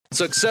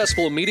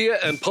Successful media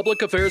and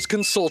public affairs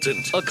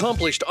consultant,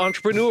 accomplished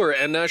entrepreneur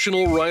and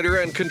national writer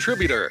and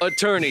contributor,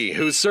 attorney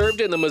who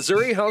served in the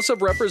Missouri House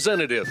of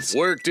Representatives,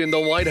 worked in the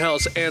White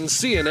House and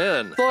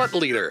CNN, thought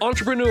leader,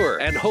 entrepreneur,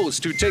 and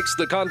host who takes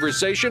the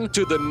conversation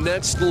to the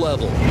next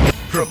level.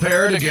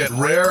 Prepare to get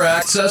rare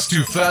access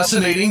to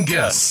fascinating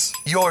guests.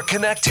 You're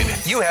connected.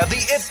 You have the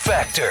it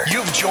factor.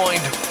 You've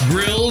joined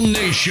Grill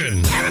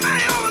Nation.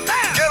 Everybody over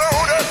there. Get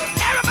on up.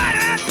 Everybody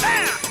out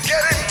there.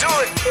 Get into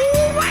it.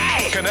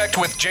 Ooh-wee. Connect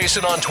with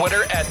Jason on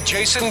Twitter at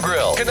Jason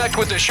Grill. Connect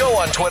with the show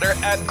on Twitter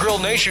at Grill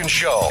Nation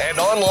Show and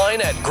online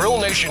at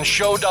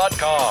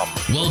grillnationshow.com.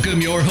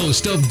 Welcome your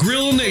host of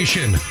Grill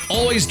Nation,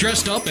 always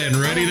dressed up and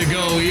ready to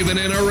go even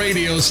in a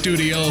radio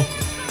studio.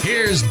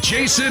 Here's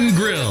Jason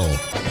Grill.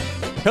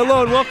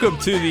 Hello and welcome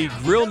to the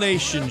Grill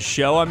Nation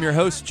Show. I'm your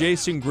host,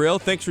 Jason Grill.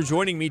 Thanks for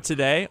joining me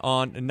today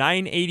on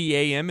 980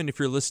 AM. And if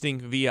you're listening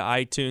via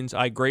iTunes,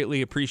 I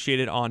greatly appreciate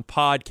it on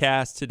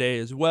podcast today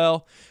as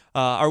well.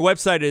 Our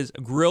website is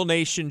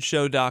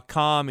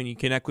grillnationshow.com, and you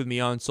connect with me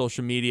on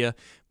social media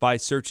by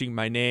searching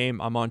my name.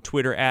 I'm on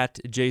Twitter at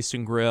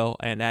Jason Grill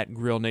and at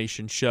Grill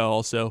Nation Show.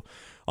 Also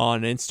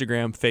on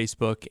Instagram,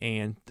 Facebook,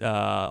 and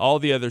all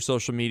the other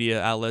social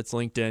media outlets,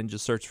 LinkedIn.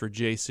 Just search for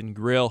Jason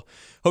Grill.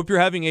 Hope you're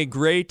having a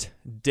great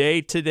day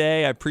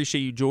today. I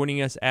appreciate you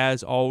joining us,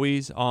 as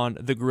always, on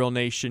the Grill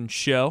Nation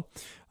Show.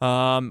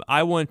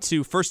 I want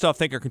to, first off,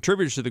 thank our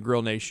contributors to the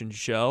Grill Nation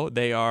Show.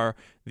 They are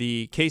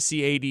the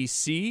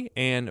KCADC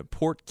and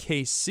Port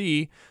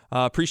KC.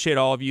 Appreciate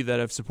all of you that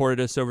have supported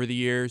us over the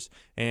years,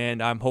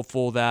 and I'm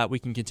hopeful that we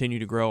can continue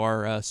to grow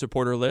our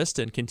supporter list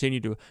and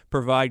continue to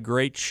provide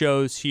great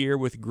shows here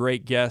with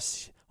great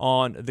guests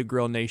on the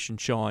Grill Nation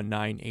Show on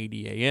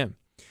 980 AM.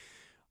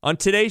 On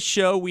today's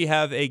show, we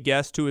have a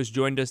guest who has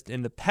joined us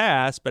in the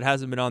past but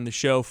hasn't been on the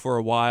show for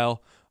a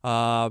while.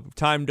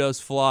 Time does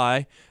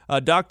fly.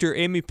 Dr.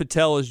 Amy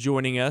Patel is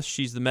joining us.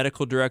 She's the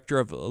medical director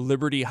of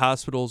Liberty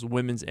Hospital's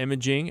Women's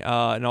Imaging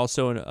and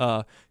also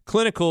a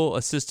clinical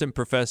assistant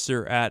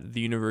professor at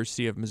the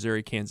University of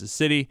Missouri, Kansas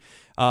City.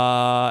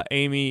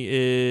 Amy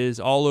is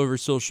all over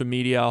social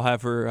media. I'll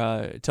have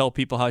her tell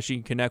people how she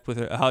can connect with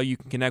her, how you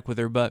can connect with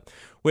her. But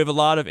we have a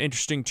lot of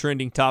interesting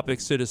trending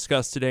topics to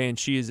discuss today, and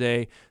she is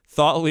a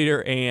thought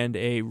leader and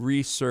a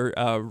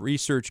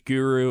research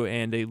guru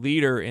and a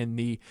leader in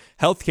the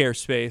healthcare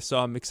space. So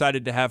I'm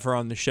excited to have her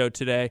on the show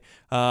today.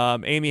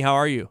 Amy, how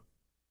are you?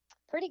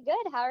 Pretty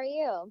good. How are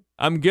you?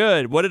 I'm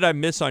good. What did I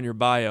miss on your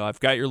bio? I've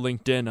got your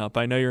LinkedIn up.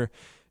 I know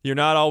you're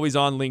not always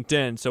on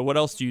LinkedIn. So what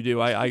else do you do?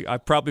 I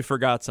probably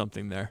forgot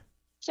something there.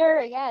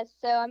 Sure. Yes.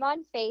 So I'm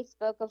on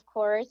Facebook, of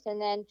course,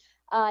 and then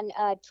on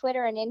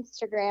Twitter and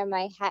Instagram,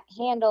 my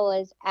handle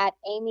is at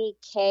Amy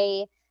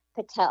K.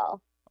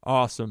 Patel.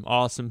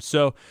 Awesome.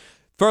 So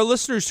for our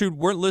listeners who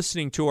weren't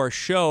listening to our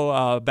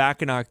show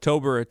back in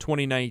October of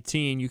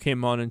 2019, you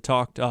came on and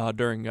talked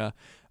during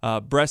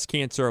Breast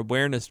Cancer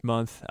Awareness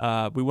Month.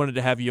 We wanted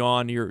to have you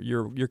on.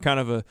 You're kind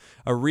of a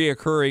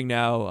reoccurring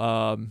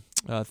now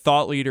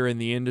thought leader in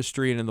the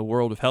industry and in the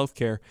world of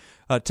healthcare.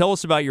 Tell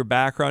us about your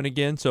background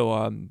again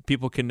so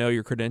people can know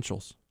your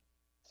credentials.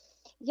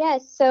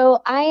 Yes. So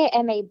I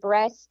am a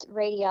breast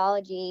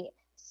radiology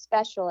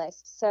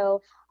specialist.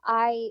 So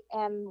I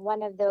am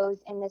one of those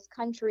in this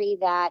country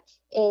that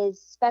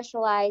is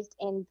specialized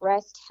in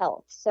breast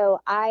health. So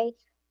I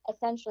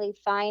essentially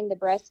find the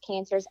breast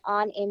cancers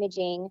on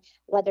imaging,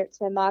 whether it's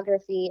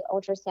mammography,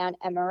 ultrasound,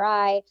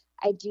 MRI.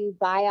 I do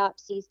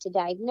biopsies to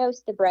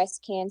diagnose the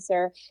breast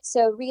cancer.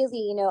 So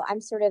really, I'm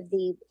sort of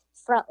the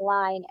front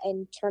line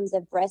in terms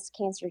of breast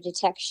cancer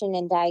detection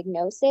and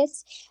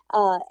diagnosis,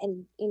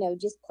 and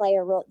just play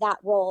that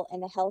role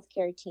in the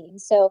healthcare team.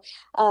 So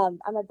I'm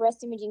a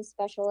breast imaging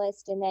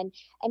specialist, and then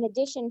in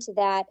addition to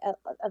that,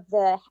 of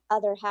the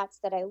other hats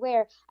that I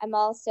wear, I'm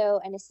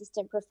also an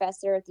assistant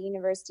professor at the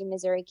University of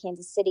Missouri,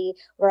 Kansas City,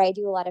 where I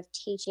do a lot of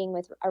teaching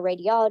with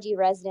radiology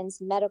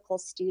residents, medical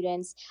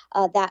students,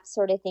 that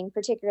sort of thing,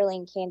 particularly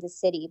in Kansas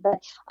City.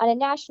 But on a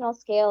national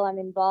scale, I'm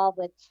involved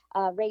with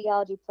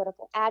radiology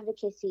political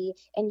advocacy,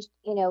 and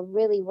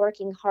really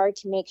working hard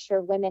to make sure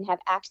women have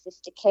access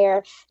to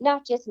care,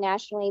 not just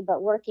nationally,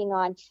 but working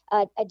on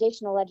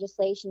additional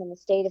legislation in the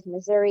state of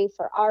Missouri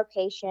for our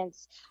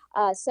patients.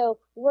 So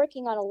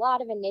working on a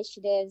lot of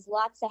initiatives,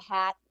 lots of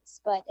hats,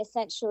 but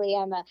essentially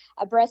I'm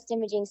a breast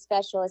imaging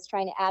specialist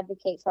trying to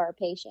advocate for our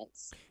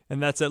patients.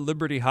 And that's at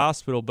Liberty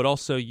Hospital, but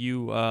also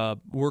you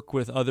work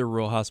with other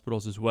rural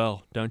hospitals as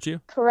well, don't you?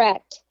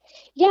 Correct.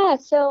 Yeah,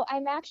 so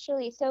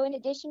in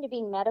addition to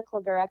being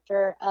medical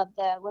director of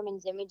the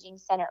Women's Imaging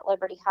Center at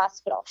Liberty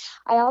Hospital,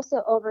 I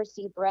also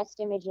oversee breast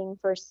imaging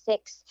for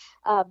 6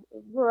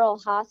 rural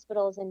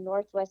hospitals in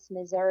Northwest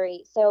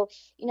Missouri. So,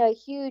 a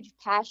huge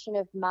passion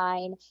of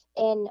mine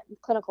in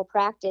clinical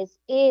practice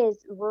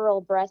is rural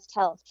breast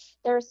health.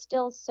 There are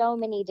still so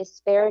many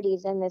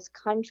disparities in this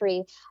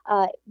country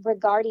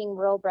regarding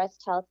rural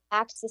breast health,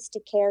 access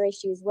to care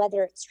issues,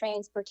 whether it's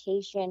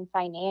transportation,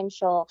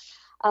 financial,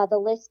 the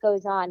list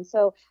goes on.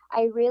 So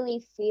I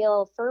really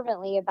feel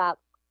fervently about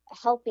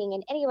helping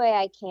in any way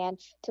I can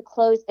to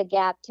close the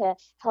gap to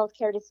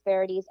healthcare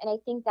disparities. And I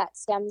think that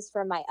stems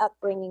from my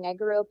upbringing. I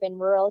grew up in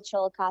rural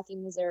Chillicothe,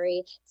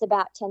 Missouri. It's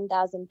about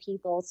 10,000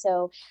 people.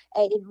 So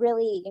it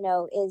really,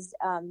 is,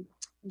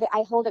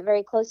 I hold it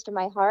very close to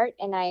my heart,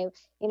 and I,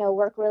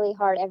 work really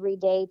hard every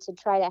day to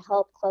try to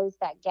help close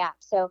that gap.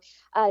 So,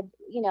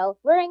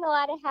 wearing a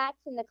lot of hats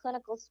in the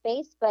clinical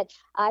space, but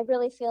I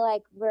really feel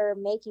like we're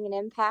making an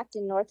impact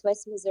in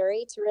Northwest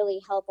Missouri to really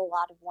help a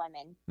lot of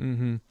women.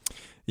 Mm-hmm.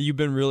 You've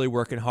been really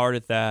working hard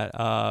at that.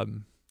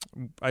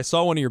 I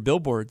saw one of your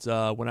billboards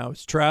when I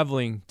was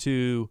traveling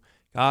to,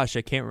 I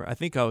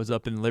think I was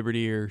up in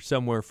Liberty or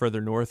somewhere further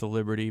north of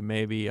Liberty,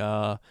 maybe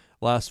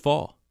last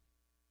fall.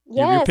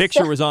 Yes. Your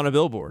picture was on a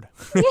billboard.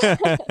 Yeah,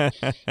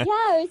 it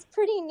was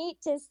pretty neat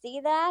to see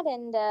that,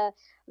 and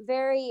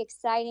very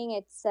exciting.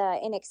 It's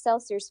in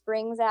Excelsior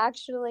Springs,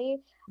 actually.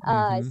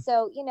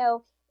 So,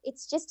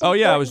 it's just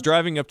important. I was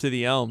driving up to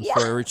the Elms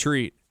for a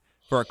retreat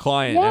for a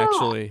client,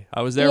 actually.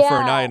 I was there for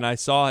a night, and I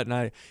saw it, and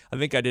I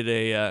think I did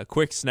a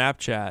quick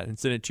Snapchat and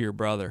sent it to your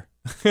brother.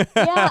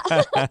 Yeah.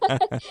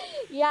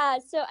 Yeah,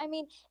 so,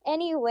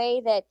 any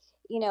way that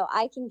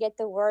I can get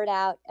the word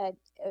out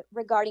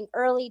regarding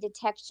early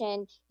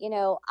detection,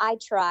 I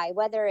try,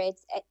 whether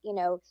it's,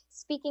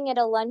 speaking at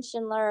a lunch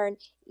and learn,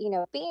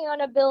 being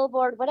on a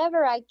billboard,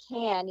 whatever I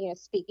can,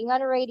 speaking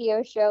on a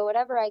radio show,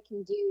 whatever I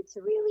can do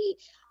to really,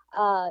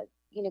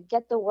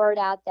 get the word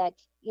out that,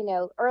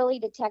 early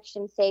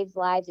detection saves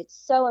lives. It's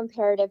so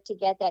imperative to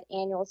get that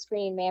annual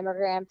screening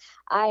mammogram.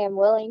 I am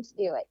willing to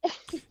do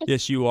it.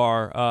 Yes, you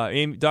are.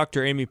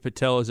 Dr. Amy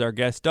Patel is our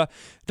guest.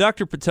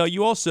 Dr. Patel,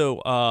 you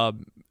also,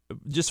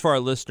 just for our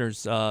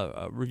listeners'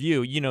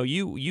 review,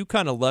 you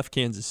kind of left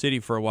Kansas City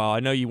for a while. I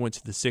know you went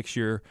to the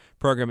 6-year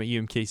program at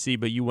UMKC,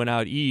 but you went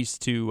out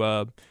east to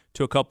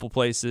a couple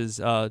places.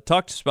 Talk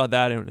to us about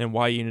that and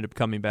why you ended up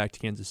coming back to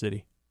Kansas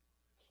City.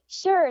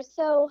 Sure.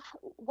 So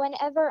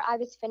whenever I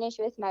was finished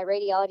with my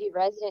radiology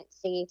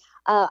residency,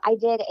 I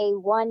did a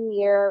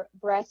 1-year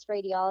breast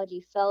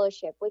radiology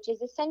fellowship, which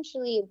is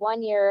essentially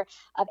 1 year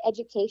of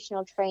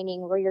educational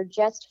training where you're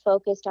just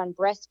focused on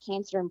breast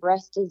cancer and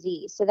breast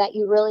disease so that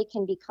you really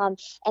can become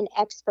an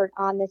expert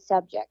on the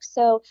subject.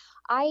 So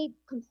I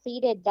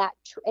completed that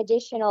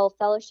additional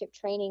fellowship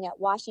training at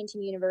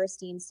Washington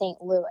University in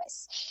St.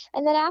 Louis.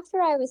 And then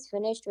after I was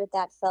finished with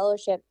that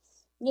fellowship,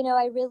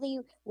 I really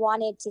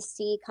wanted to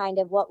see kind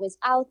of what was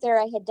out there.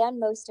 I had done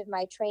most of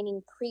my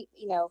training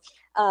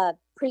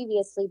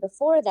previously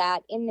before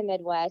that in the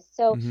Midwest.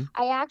 So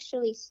I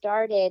actually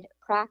started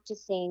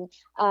practicing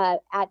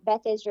at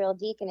Beth Israel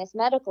Deaconess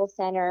Medical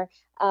Center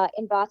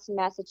in Boston,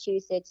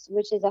 Massachusetts,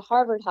 which is a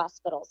Harvard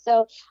hospital.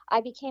 So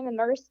I became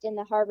immersed in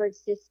the Harvard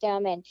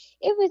system, and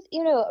it was,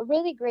 a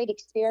really great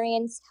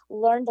experience,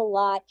 learned a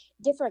lot,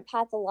 different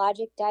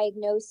pathologic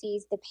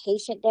diagnoses, the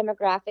patient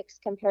demographics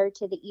compared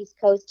to the East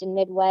Coast and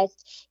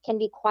Midwest can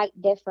be quite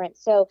different.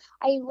 So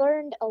I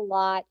learned a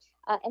lot.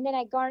 And then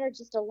I garnered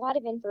just a lot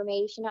of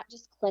information, not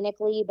just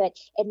clinically, but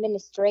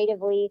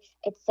administratively,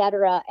 et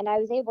cetera. And I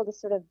was able to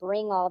sort of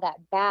bring all that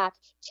back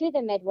to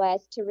the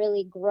Midwest to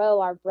really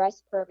grow our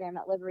breast program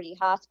at Liberty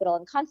Hospital.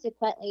 And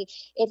consequently,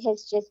 it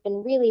has just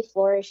been really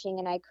flourishing.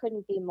 And I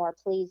couldn't be more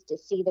pleased to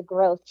see the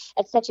growth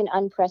at such an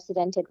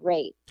unprecedented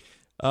rate.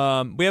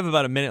 We have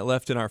about a minute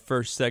left in our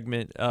first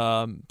segment.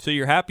 So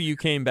you're happy you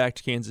came back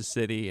to Kansas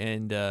City,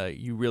 and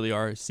you really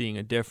are seeing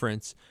a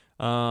difference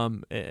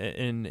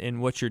in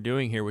what you're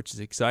doing here, which is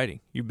exciting.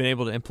 You've been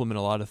able to implement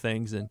a lot of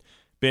things and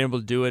been able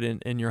to do it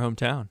in your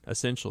hometown,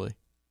 essentially.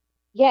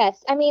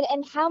 Yes.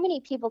 And how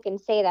many people can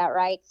say that,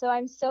 right? So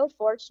I'm so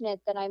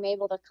fortunate that I'm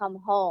able to come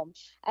home.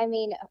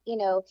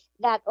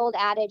 That old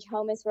adage,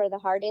 home is where the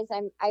heart is.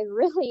 I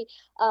really,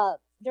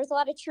 there's a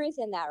lot of truth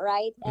in that,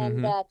 right?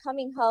 And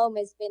coming home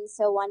has been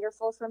so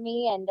wonderful for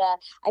me, and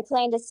I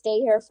plan to stay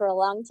here for a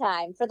long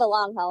time, for the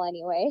long haul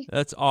anyway.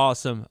 That's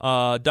awesome.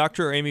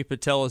 Dr. Amy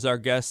Patel is our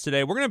guest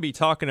today. We're going to be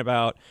talking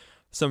about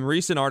some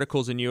recent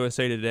articles in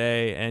USA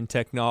Today and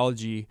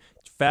technology,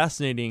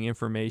 fascinating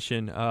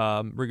information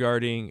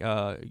regarding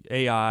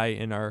AI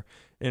in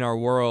our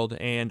world,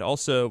 and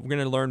also we're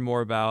going to learn more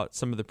about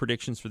some of the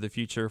predictions for the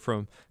future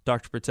from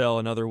Dr. Patel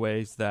and other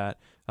ways that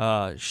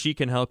she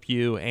can help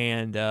you,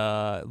 and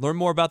learn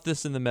more about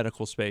this in the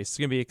medical space. It's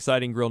going to be an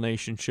exciting Grill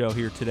Nation show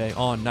here today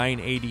on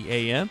 980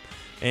 AM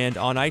and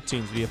on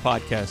iTunes via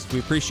podcast. We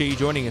appreciate you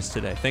joining us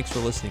today. Thanks for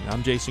listening.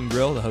 I'm Jason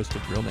Grill, the host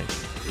of Grill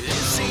Nation.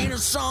 This ain't a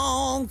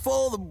song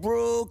for the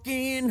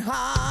broken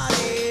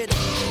hearted.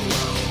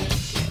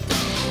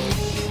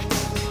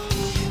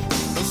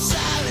 A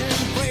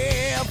silent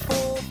prayer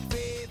for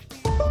faith.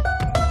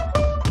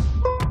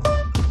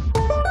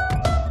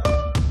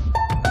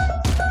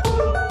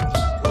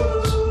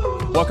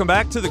 Welcome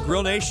back to the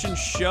Grill Nation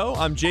show.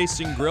 I'm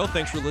Jason Grill.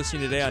 Thanks for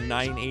listening today on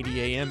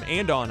 980 AM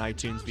and on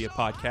iTunes via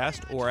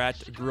podcast or at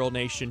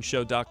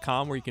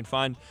grillnationshow.com, where you can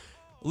find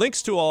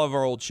links to all of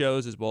our old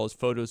shows as well as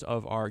photos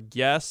of our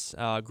guests.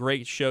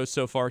 Great show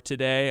so far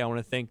today. I want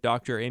to thank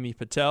Dr. Amy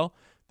Patel,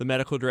 the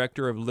medical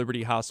director of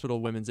Liberty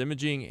Hospital Women's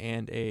Imaging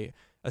and a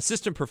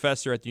assistant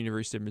professor at the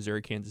University of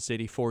Missouri, Kansas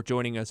City, for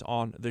joining us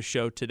on the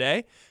show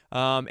today.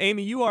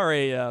 Amy, you are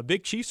a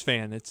big Chiefs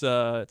fan. It's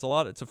a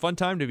fun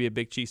time to be a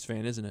big Chiefs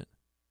fan, isn't it?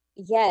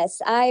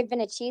 Yes, I've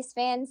been a Chiefs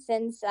fan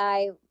since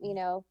I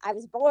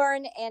was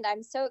born, and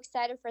I'm so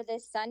excited for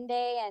this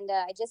Sunday, and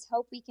I just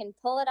hope we can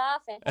pull it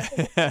off and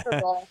enter the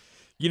Super Bowl.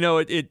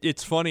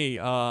 It's funny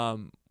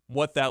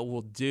what that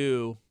will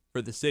do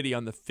for the city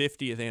on the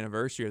 50th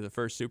anniversary of the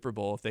first Super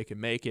Bowl, if they can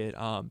make it.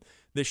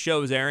 This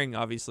show is airing,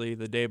 obviously,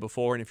 the day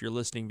before, and if you're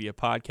listening via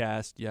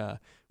podcast,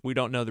 we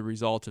don't know the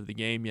result of the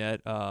game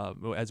yet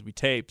as we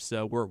tape,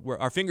 so we're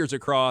our fingers are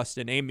crossed,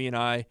 and Amy and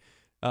I,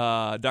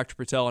 Dr.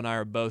 Patel and I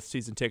are both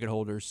season ticket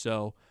holders,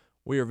 so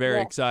we are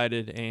very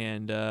excited,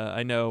 and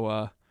I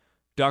know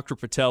Dr.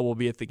 Patel will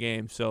be at the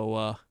game,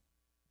 so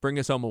bring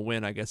us home a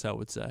win, I guess I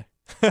would say.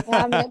 Yeah,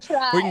 I'm going to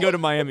try. We can go to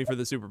Miami for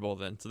the Super Bowl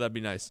then, so that'd be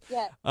nice.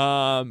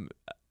 Yeah.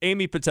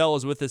 Amy Patel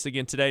is with us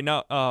again today.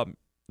 Now,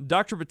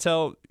 Dr.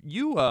 Patel,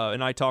 you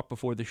and I talked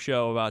before the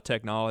show about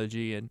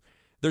technology, and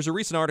there's a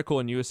recent article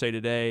in USA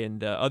Today,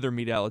 and other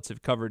media outlets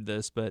have covered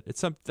this, but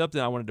it's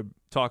something I wanted to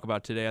talk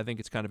about today. I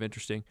think it's kind of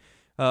interesting.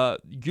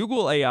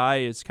 Google AI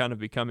is kind of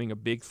becoming a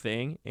big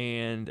thing,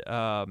 and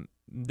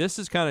this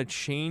is kind of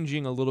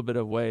changing a little bit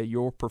of the way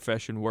your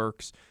profession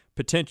works,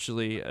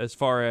 potentially, as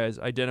far as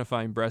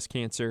identifying breast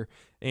cancer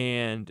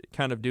and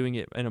kind of doing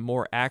it in a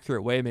more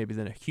accurate way maybe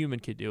than a human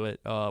could do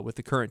it with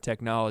the current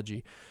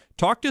technology.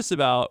 Talk to us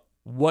about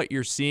what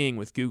you're seeing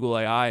with Google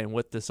AI and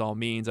what this all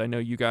means. I know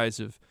you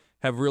guys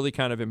have really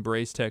kind of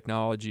embraced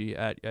technology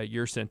at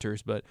your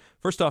centers, but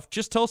first off,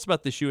 just tell us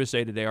about this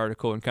USA Today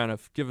article and kind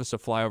of give us a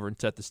flyover and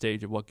set the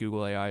stage of what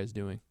Google AI is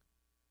doing.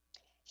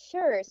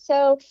 Sure.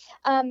 So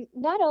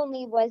not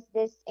only was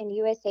this in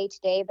USA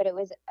Today, but it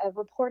was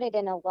reported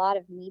in a lot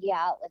of media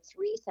outlets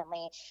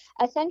recently.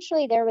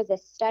 Essentially, there was a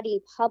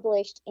study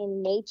published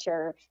in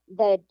Nature,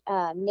 the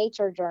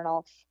Nature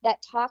journal,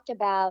 that talked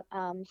about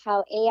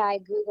how AI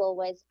Google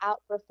was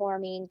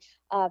outperforming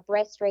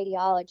breast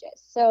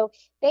radiologists. So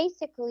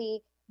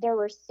basically, there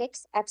were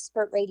 6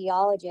 expert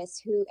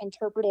radiologists who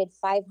interpreted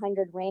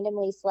 500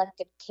 randomly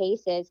selected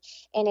cases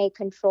in a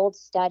controlled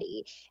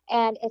study.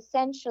 And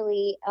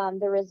essentially,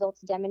 the results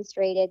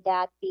demonstrated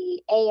that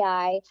the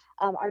AI,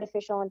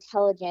 artificial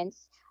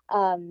intelligence,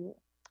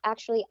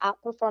 actually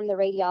outperformed the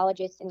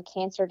radiologists in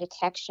cancer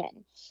detection.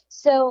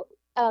 So,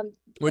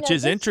 which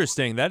is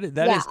interesting.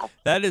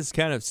 That is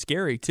kind of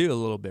scary too, a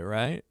little bit,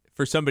 right?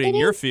 For somebody in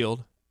your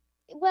field.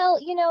 Well,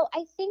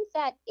 I think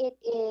that it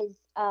is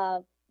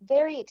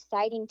very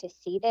exciting to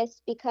see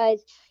this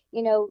because,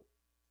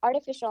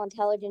 artificial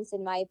intelligence,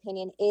 in my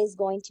opinion, is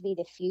going to be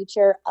the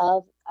future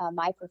of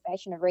my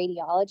profession of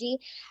radiology.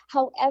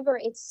 However,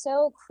 it's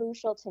so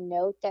crucial to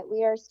note that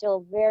we are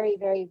still very,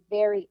 very,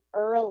 very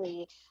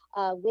early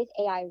with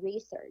AI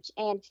research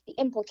and the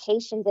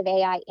implications of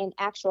AI in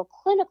actual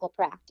clinical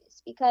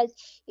practice. Because,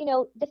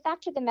 the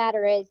fact of the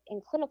matter is,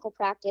 in clinical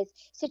practice,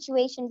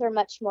 situations are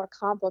much more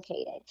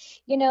complicated.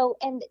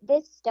 And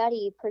this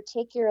study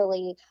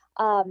particularly,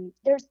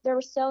 there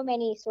were so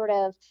many sort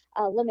of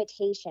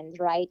limitations,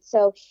 right?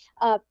 So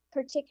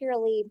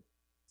particularly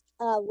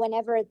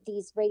whenever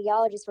these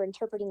radiologists were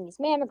interpreting these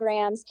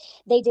mammograms,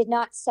 they did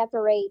not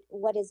separate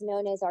what is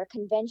known as our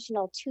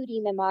conventional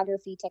 2D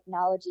mammography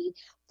technology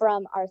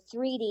from our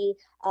 3D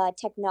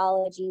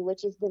technology,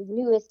 which is the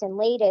newest and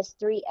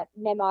latest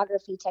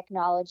mammography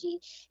technology.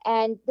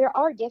 And there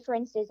are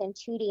differences in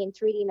 2D and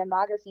 3D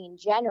mammography in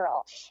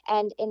general.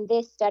 And in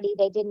this study,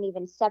 they didn't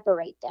even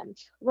separate them.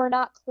 We're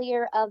not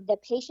clear of the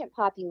patient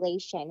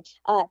population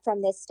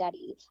from this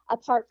study,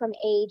 apart from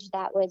age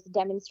that was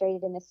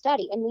demonstrated in the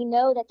study. And we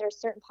know that there are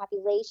certain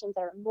populations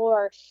that are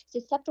more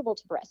susceptible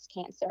to breast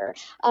cancer,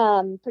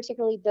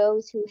 particularly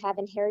those who have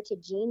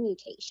inherited gene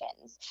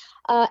mutations.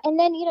 And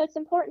then, it's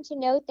important to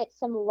note that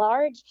some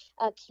large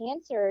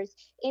cancers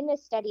in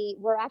this study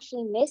were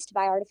actually missed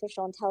by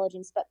artificial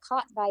intelligence, but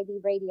caught by the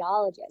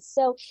radiologists.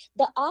 So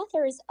the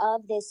authors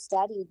of this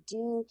study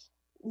do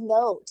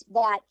note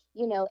that,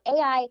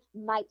 AI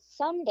might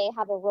someday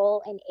have a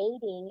role in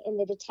aiding in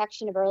the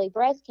detection of early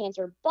breast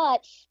cancer,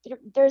 but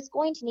there's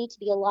going to need to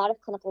be a lot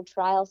of clinical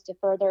trials to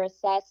further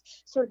assess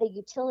sort of the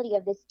utility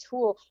of this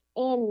tool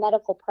in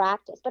medical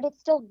practice. But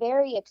it's still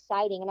very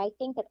exciting. And I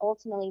think that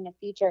ultimately in the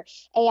future,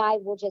 AI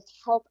will just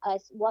help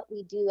us what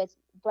we do as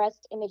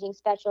breast imaging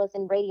specialists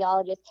and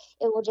radiologists.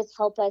 It will just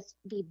help us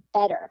be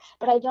better.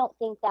 But I don't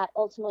think that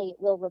ultimately it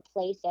will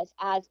replace us,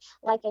 as,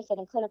 like I said,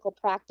 in clinical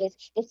practice,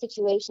 the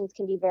situations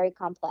can be very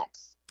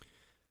complex.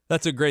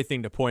 That's a great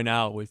thing to point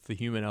out with the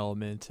human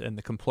element and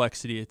the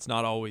complexity. It's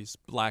not always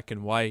black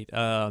and white.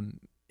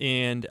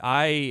 And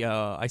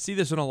I see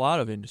this in a lot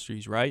of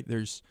industries, right?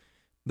 There's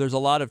a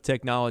lot of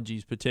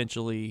technologies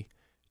potentially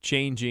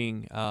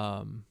changing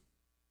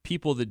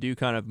people that do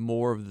kind of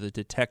more of the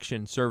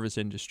detection service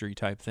industry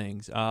type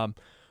things. I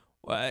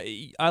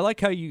like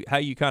how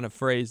you kind of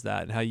phrase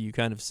that and how you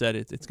kind of said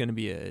it's going to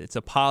be it's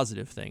a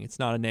positive thing. It's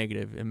not a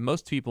negative. And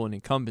most people in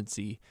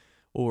incumbency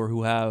or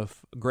who have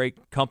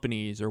great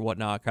companies or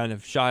whatnot kind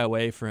of shy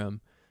away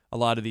from a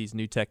lot of these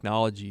new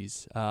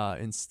technologies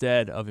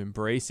instead of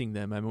embracing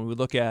them. I mean, we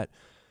look at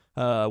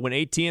when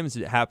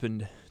ATMs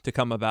happened to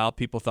come about,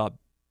 people thought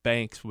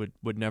banks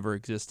would never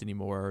exist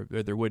anymore,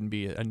 or there wouldn't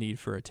be a need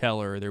for a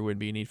teller, or there wouldn't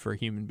be a need for a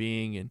human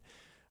being. And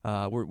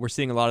we're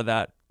seeing a lot of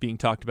that being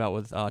talked about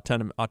with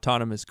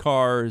autonomous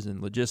cars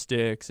and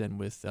logistics, and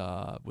with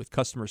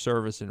customer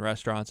service in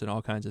restaurants and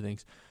all kinds of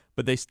things.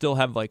 But they still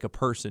have like a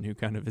person who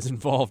kind of is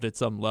involved at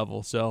some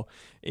level. So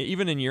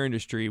even in your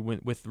industry,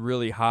 with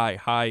really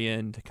high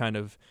end kind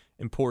of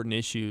important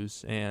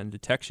issues and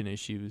detection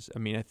issues, I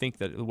mean, I think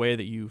that the way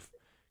that you've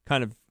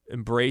kind of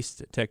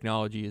embraced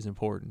technology is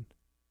important.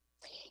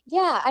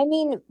 Yeah, I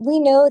mean, we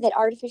know that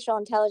artificial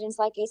intelligence,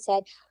 like I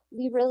said,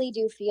 we really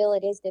do feel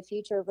it is the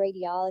future of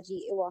radiology.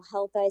 It will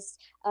help us,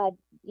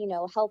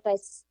 help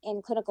us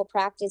in clinical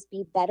practice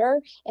be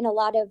better in a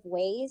lot of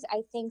ways.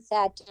 I think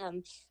that,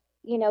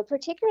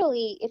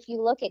 particularly if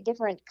you look at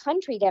different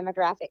country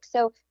demographics.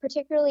 When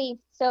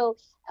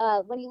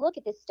you look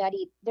at this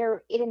study,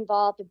 it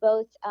involved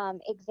both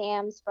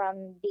exams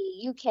from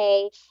the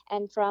UK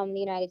and from the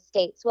United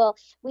States. Well,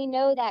 we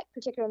know that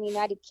particularly in the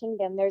United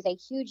Kingdom, there's a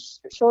huge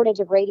shortage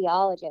of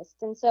radiologists.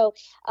 And so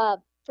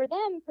for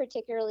them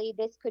particularly,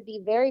 this could be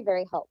very,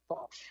 very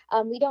helpful.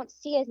 We don't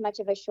see as much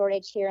of a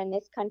shortage here in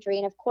this country.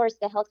 And of course,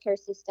 the healthcare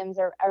systems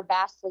are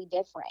vastly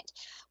different.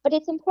 But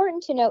it's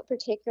important to note,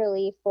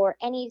 particularly for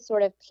any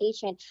sort of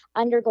patient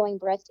undergoing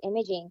breast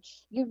imaging,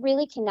 you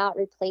really cannot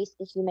replace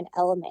the human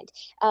element.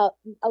 A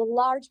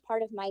large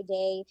part of my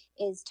day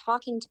is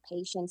talking to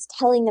patients,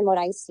 telling them what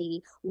I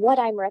see, what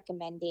I'm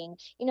recommending.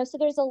 So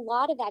there's a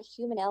lot of that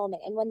human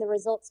element. And when the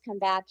results come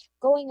back,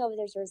 going over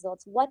those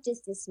results, what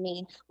does this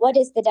mean? What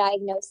is the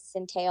diagnosis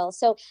entail?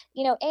 So,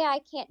 AI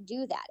can't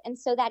do that. And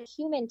so that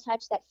human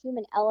touch, that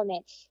human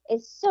element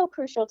is so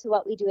crucial to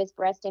what we do as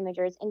breast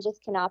imagers and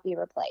just cannot be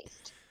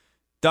replaced.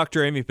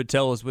 Dr. Amy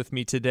Patel is with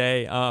me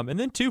today. And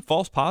then two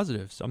false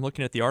positives. I'm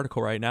looking at the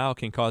article right now,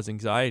 can cause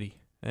anxiety.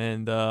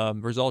 And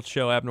results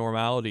show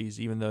abnormalities,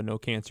 even though no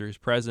cancer is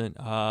present.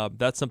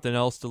 That's something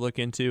else to look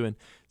into. And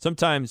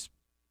sometimes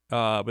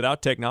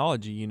without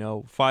technology,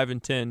 5 in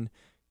 10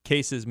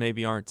 cases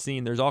maybe aren't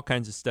seen. There's all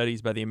kinds of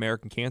studies by the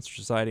American Cancer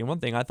Society. And one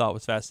thing I thought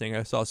was fascinating,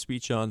 I saw a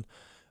speech on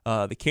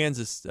the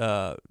Kansas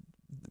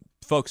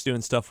folks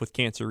doing stuff with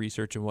cancer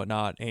research and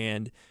whatnot.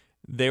 And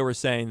they were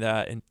saying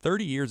that in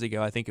 30 years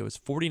ago, I think it was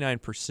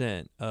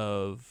 49%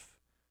 of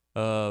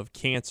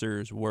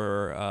cancers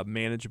were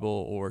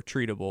manageable or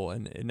treatable,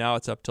 and now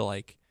it's up to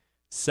like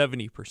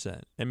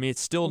 70%. I mean,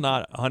 it's still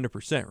not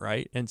 100%,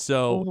 right? And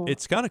so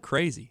it's kind of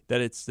crazy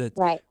that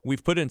right.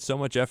 We've put in so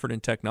much effort in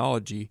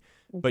technology,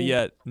 but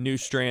yet new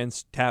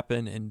strands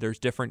happen, and there's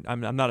different.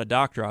 I'm not a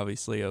doctor,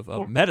 obviously,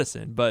 of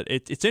medicine, but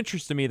it's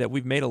interesting to me that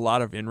we've made a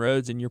lot of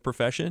inroads in your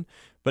profession,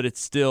 but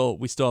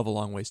we still have a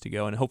long ways to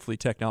go, and hopefully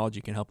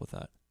technology can help with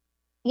that.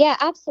 Yeah,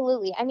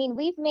 absolutely. I mean,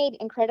 we've made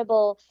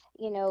incredible,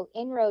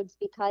 inroads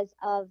because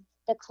of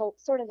the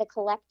sort of the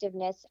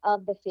collectiveness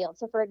of the field.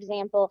 So, for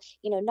example,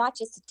 not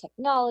just the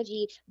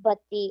technology, but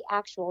the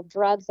actual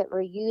drugs that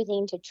we're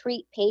using to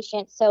treat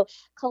patients. So,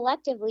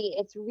 collectively,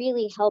 it's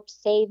really helped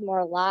save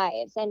more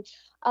lives. And,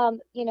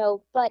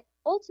 but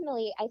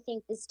ultimately, I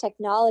think this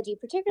technology,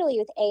 particularly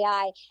with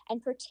AI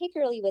and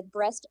particularly with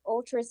breast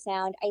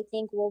ultrasound, I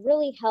think will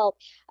really help.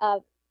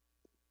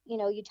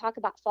 You talk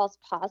about false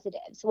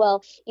positives.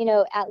 Well,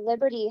 at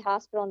Liberty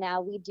Hospital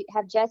now, we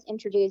have just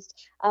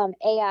introduced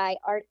AI,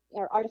 or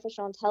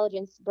artificial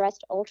intelligence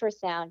breast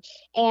ultrasound,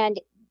 and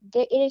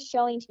it is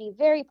showing to be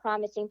very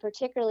promising,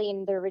 particularly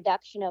in the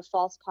reduction of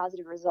false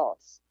positive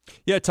results.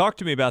 Yeah, talk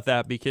to me about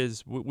that,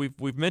 because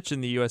we've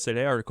mentioned the USA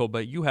Today article,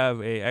 but you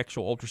have a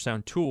actual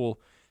ultrasound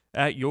tool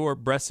at your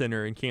breast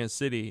center in Kansas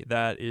City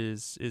that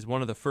is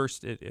one of the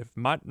first, if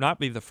might not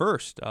be the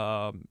first,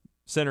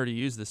 center to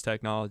use this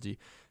technology.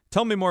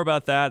 Tell me more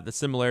about that, the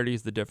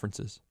similarities, the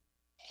differences.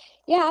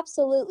 Yeah,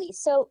 absolutely.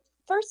 So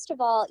first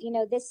of all,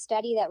 this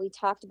study that we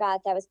talked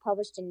about that was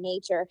published in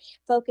Nature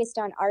focused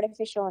on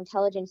artificial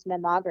intelligence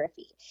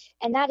mammography.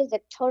 And that is a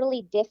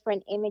totally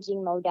different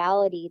imaging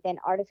modality than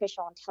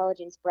artificial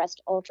intelligence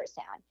breast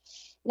ultrasound.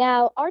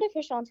 Now,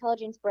 artificial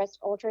intelligence breast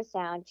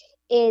ultrasound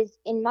is,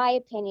 in my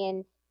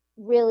opinion,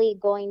 really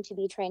going to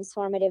be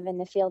transformative in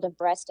the field of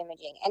breast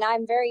imaging. And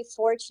I'm very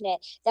fortunate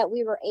that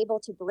we were able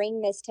to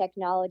bring this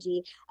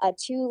technology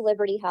to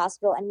Liberty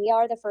Hospital. And we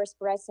are the first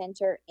breast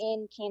center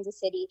in Kansas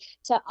City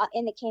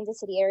in the Kansas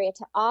City area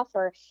to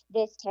offer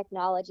this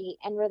technology.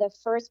 And we're the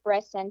first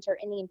breast center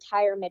in the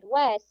entire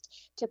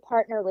Midwest to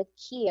partner with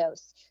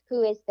Kios,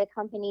 who is the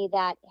company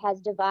that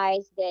has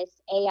devised this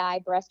AI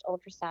breast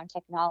ultrasound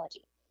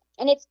technology.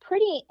 And it's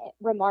pretty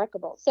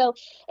remarkable. So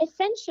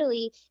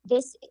essentially,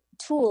 this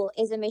tool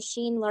is a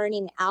machine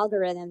learning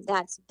algorithm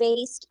that's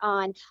based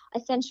on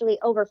essentially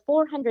over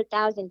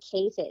 400,000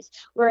 cases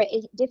where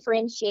it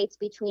differentiates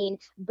between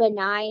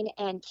benign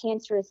and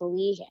cancerous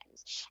lesions.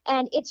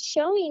 And it's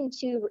showing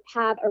to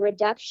have a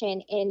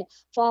reduction in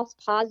false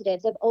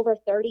positives of over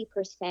 30%.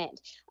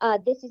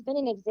 This has been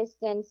in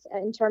existence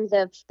in terms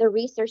of the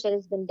research that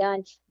has been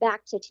done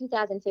back to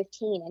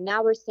 2015. And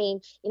now we're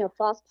seeing,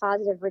 false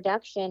positive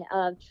reduction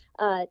of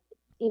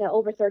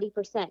over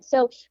 30%.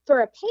 So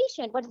for a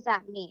patient, what does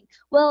that mean?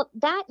 Well,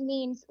 that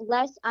means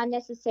less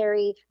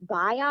unnecessary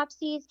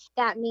biopsies.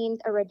 That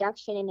means a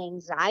reduction in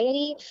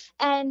anxiety.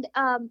 And,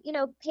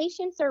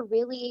 patients are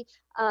really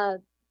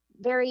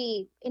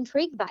very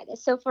intrigued by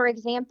this. So, for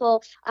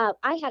example,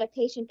 I had a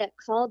patient that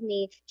called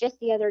me just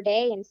the other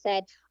day and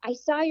said, I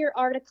saw your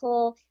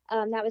article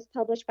that was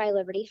published by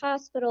Liberty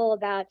Hospital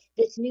about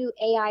this new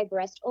AI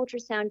breast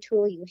ultrasound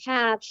tool you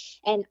have.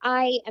 And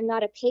I am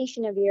not a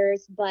patient of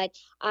yours, but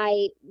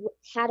I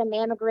had a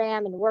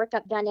mammogram and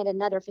workup done at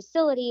another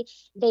facility.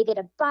 They did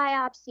a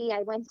biopsy.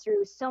 I went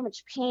through so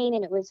much pain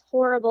and it was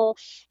horrible.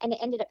 And it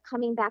ended up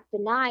coming back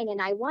benign.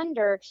 And I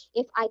wonder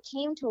if I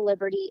came to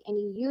Liberty and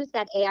you used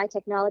that AI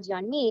technology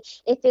on me,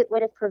 if it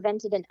would have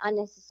prevented an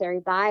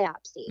unnecessary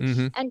biopsy.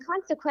 Mm-hmm. And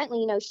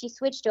consequently, she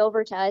switched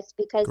over to us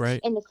because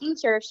in the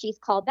future, if she's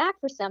called back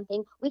for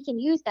something, we can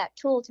use that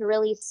tool to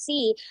really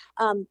see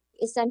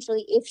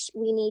essentially if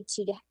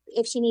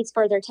she needs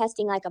further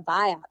testing like a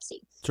biopsy.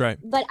 That's right.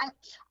 But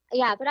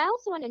I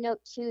also want to note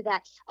too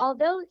that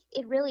although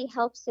it really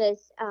helps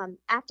us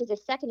act as a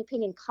second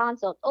opinion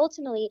consult,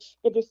 ultimately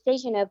the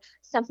decision of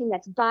something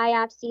that's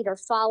biopsied or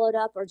followed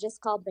up or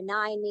just called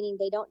benign, meaning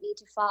they don't need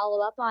to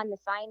follow up on the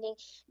finding,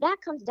 that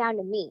comes down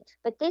to me.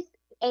 But this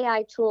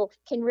AI tool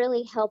can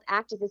really help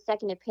act as a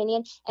second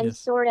opinion and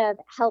sort of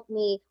help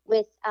me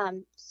with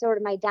sort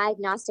of my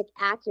diagnostic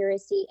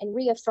accuracy and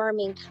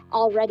reaffirming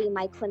already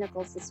my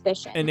clinical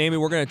suspicion. And Amy,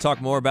 we're going to talk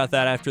more about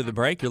that after the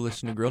break. You're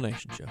listening to Grill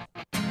Nation Show.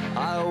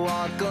 I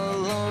walk a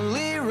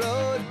lonely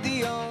road,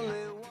 the only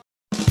one.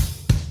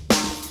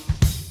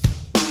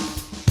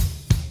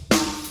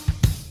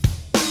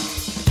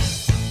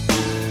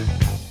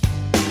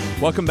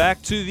 Welcome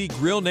back to the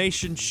Grill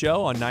Nation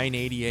Show on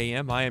 980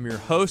 AM. I am your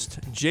host,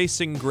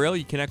 Jason Grill.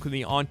 You connect with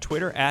me on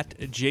Twitter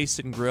at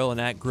Jason Grill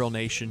and at Grill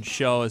Nation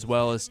Show, as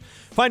well as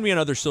find me on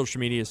other social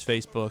medias,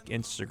 Facebook,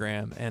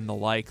 Instagram, and the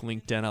like,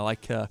 LinkedIn. I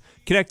like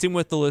connecting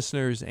with the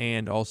listeners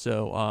and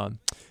also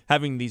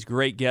having these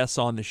great guests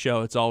on the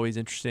show. It's always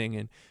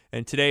interesting,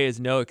 and today is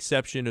no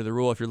exception to the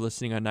rule if you're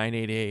listening on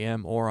 980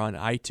 AM or on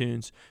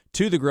iTunes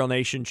to the Grill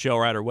Nation Show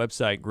or at our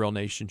website,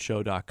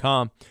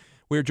 grillnationshow.com.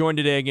 We're joined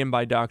today again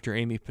by Dr.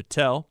 Amy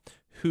Patel,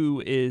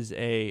 who is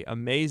an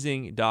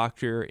amazing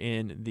doctor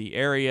in the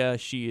area.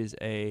 She is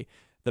the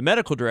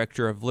medical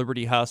director of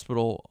Liberty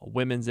Hospital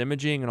Women's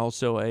Imaging and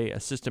also an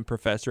assistant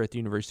professor at the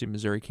University of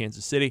Missouri,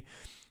 Kansas City.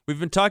 We've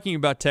been talking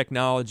about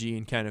technology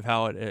and kind of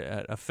how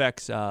it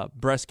affects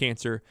breast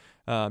cancer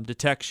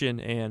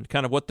detection and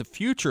kind of what the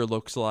future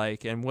looks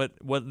like and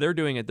what they're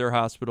doing at their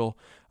hospital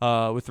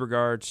with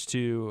regards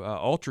to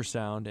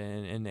ultrasound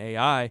and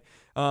AI.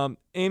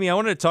 Amy, I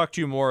wanted to talk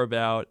to you more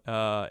about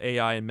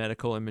AI and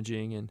medical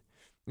imaging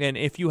and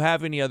if you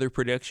have any other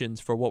predictions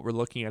for what we're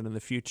looking at in the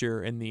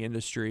future in the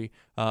industry,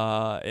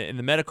 in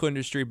the medical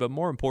industry, but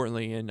more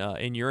importantly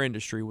in your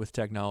industry with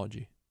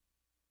technology.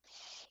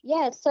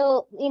 Yeah,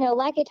 so,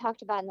 like I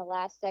talked about in the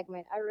last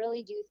segment, I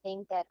really do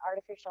think that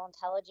artificial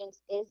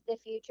intelligence is the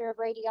future of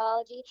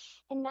radiology,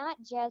 and not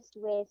just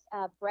with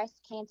breast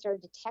cancer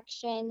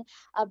detection,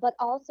 but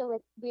also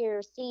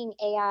we're seeing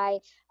AI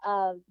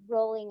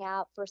rolling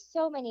out for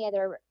so many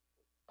other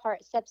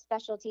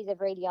subspecialties of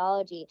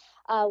radiology,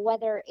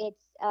 whether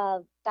it's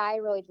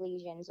thyroid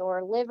lesions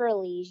or liver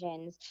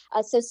lesions.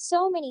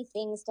 So many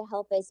things to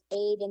help us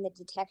aid in the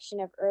detection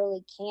of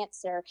early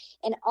cancer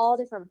in all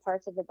different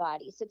parts of the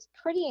body. So it's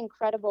pretty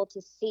incredible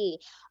to see.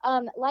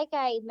 Like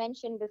I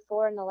mentioned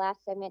before in the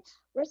last segment,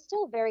 we're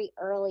still very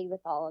early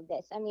with all of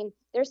this. I mean,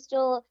 there's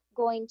a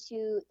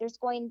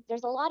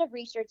lot of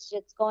research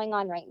that's going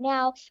on right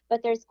now,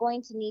 but there's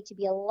going to need to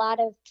be a lot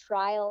of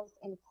trials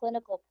and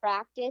clinical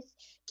practice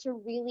to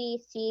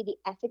really see the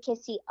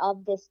efficacy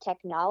of this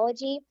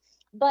technology.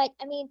 But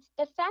I mean,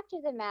 the fact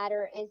of the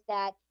matter is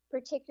that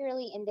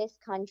particularly in this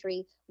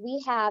country,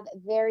 we have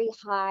very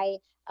high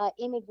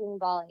imaging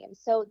volumes.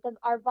 So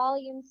our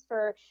volumes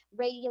for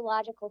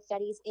radiological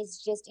studies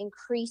is just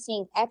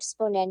increasing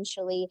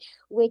exponentially,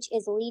 which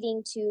is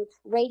leading to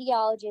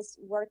radiologists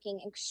working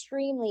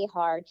extremely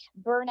hard.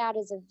 Burnout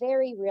is a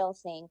very real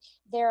thing.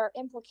 There are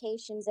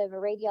implications of a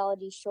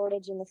radiology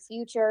shortage in the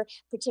future,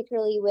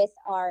 particularly with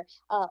our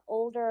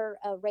older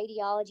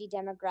radiology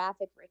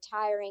demographic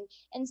retiring.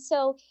 And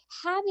so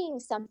having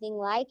something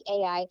like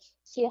AI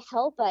to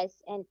help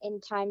us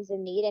in times of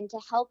need and to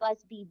help us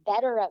be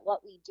better at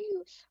what we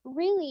do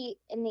really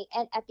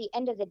at the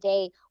end of the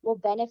day will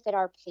benefit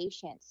our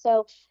patients.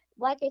 So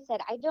like I said,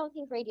 I don't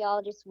think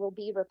radiologists will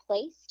be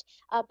replaced,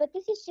 but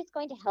this is just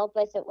going to help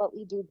us at what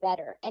we do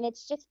better. And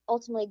it's just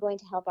ultimately going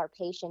to help our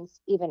patients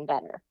even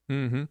better.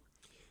 Mm-hmm.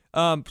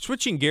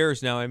 Switching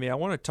gears now, Amy, I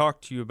want to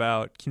talk to you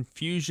about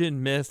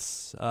confusion,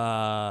 myths,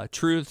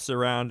 truths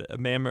around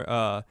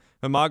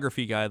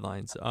mammography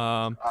guidelines.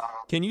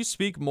 Can you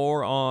speak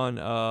more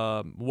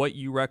on what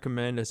you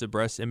recommend as a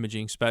breast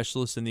imaging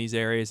specialist in these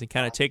areas and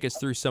kind of take us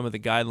through some of the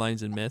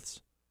guidelines and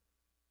myths?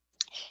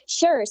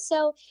 Sure.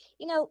 So,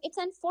 it's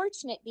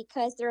unfortunate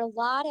because there are a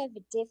lot of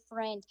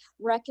different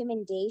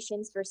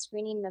recommendations for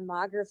screening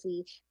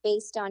mammography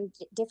based on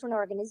different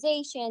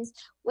organizations,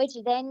 which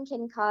then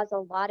can cause a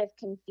lot of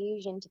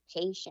confusion to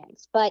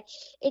patients. But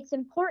it's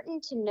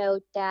important to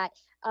note that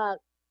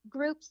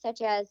groups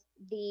such as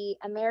the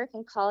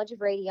American College of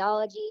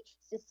Radiology,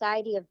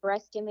 Society of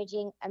Breast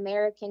Imaging,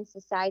 American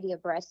Society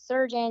of Breast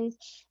Surgeons,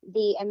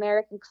 the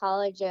American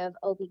College of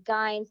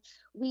OB-GYNs,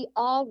 we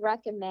all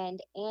recommend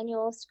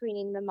annual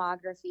screening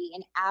mammography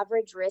in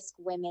average risk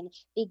women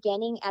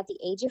beginning at the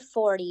age of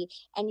 40,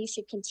 and you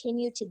should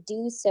continue to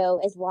do so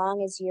as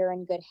long as you're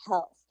in good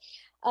health.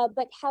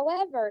 But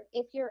however,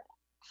 if you're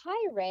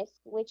high risk,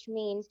 which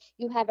means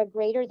you have a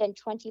greater than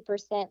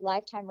 20%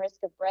 lifetime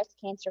risk of breast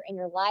cancer in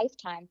your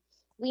lifetime,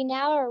 we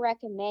now are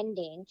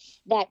recommending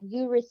that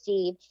you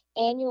receive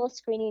annual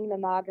screening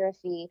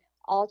mammography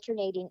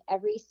alternating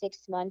every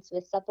 6 months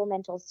with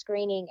supplemental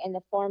screening in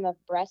the form of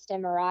breast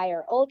MRI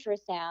or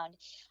ultrasound,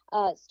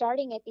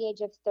 starting at the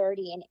age of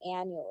 30 and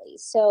annually.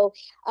 So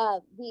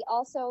we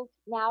also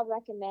now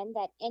recommend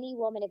that any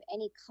woman of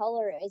any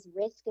color is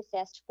risk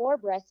assessed for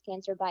breast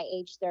cancer by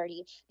age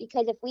 30,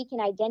 because if we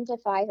can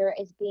identify her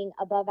as being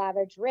above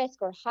average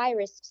risk or high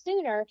risk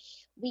sooner,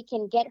 we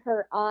can get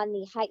her on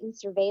the heightened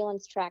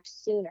surveillance track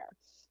sooner.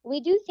 We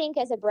do think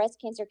as a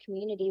breast cancer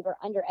community, we're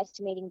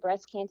underestimating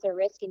breast cancer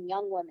risk in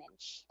young women,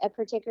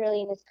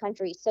 particularly in this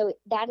country. So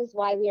that is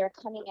why we are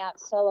coming out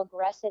so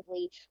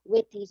aggressively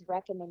with these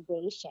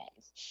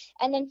recommendations.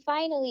 And then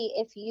finally,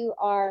 if you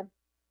are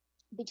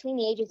between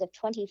the ages of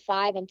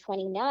 25 and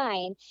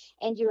 29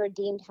 and you are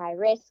deemed high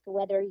risk,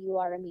 whether you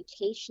are a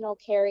mutational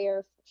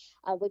carrier,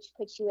 which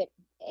puts you at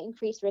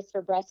increased risk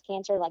for breast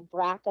cancer like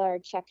BRCA or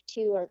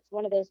CHEK2 or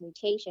one of those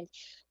mutations,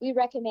 we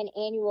recommend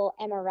annual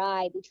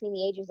MRI between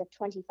the ages of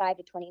 25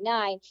 to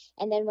 29.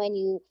 And then when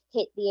you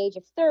hit the age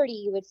of 30,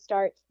 you would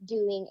start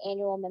doing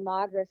annual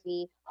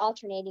mammography,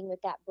 alternating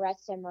with that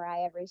breast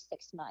MRI every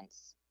 6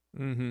 months.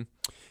 Mm-hmm.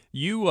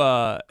 You,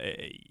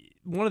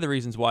 one of the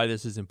reasons why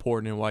this is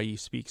important and why you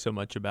speak so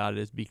much about it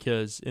is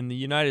because in the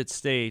United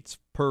States,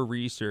 per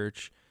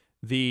research,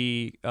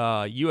 the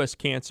U.S.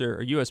 cancer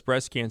or U.S.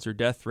 breast cancer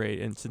death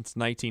rate since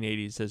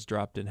 1980s has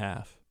dropped in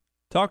half.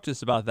 Talk to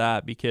us about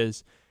that,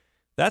 because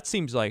that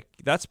seems like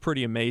that's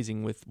pretty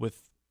amazing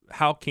with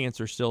how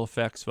cancer still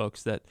affects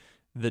folks, that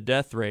the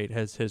death rate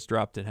has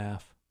dropped in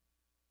half.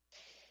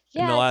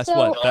 Yeah, in the last,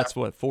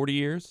 40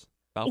 years?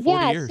 About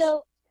 40 years.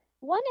 So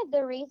one of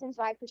the reasons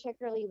why,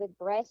 particularly with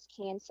breast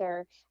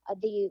cancer,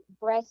 the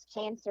breast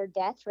cancer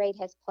death rate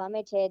has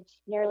plummeted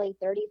nearly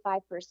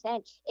 35%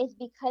 is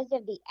because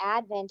of the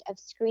advent of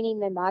screening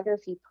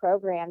mammography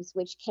programs,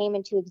 which came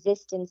into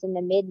existence in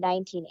the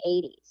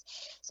mid-1980s.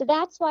 So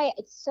that's why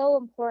it's so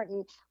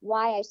important,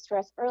 why I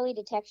stress early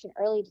detection,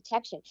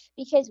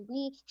 because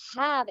we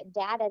have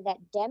data that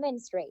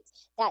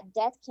demonstrates that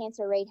death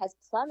cancer rate has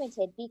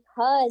plummeted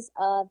because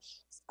of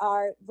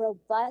our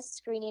robust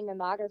screening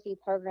mammography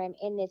program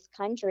in this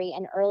country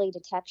and early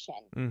detection.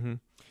 Mm-hmm.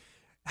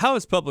 How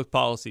has public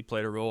policy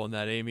played a role in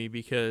that, Amy?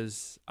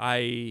 Because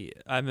I'm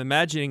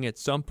imagining at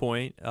some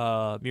point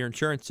your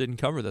insurance didn't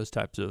cover those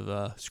types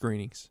of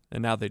screenings,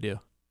 and now they do.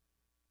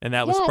 And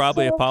that was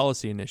probably a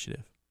policy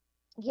initiative.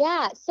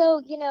 Yeah.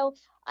 So,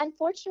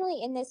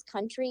 unfortunately, in this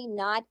country,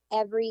 not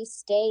every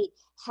state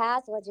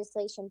has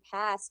legislation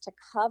passed to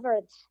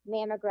cover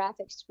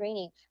mammographic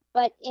screening.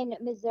 But in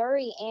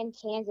Missouri and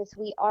Kansas,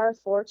 we are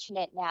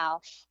fortunate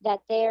now that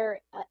there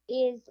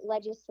is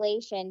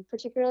legislation,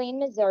 particularly in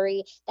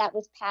Missouri, that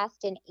was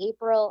passed in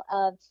April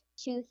of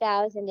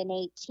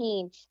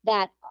 2018,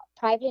 that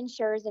private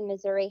insurers in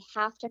Missouri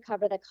have to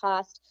cover the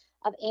cost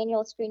of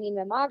annual screening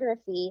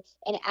mammography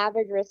in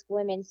average risk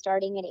women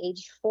starting at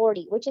age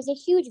 40, which is a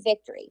huge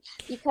victory.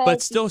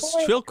 But still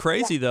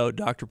crazy, though,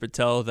 Dr.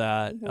 Patel,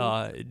 that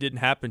it didn't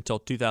happen until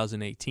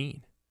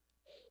 2018.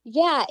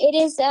 Yeah, it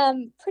is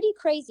pretty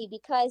crazy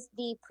because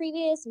the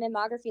previous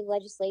mammography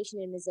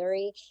legislation in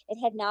Missouri, it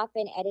had not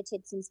been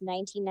edited since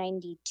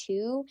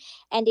 1992,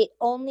 and it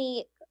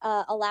only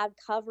allowed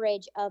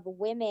coverage of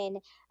women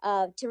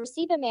to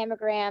receive a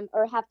mammogram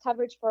or have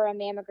coverage for a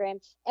mammogram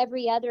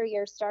every other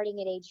year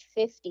starting at age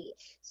 50.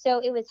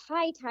 So it was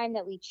high time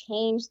that we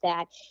changed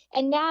that.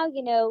 And now,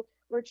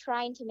 we're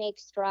trying to make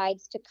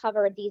strides to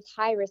cover these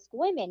high-risk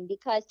women,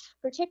 because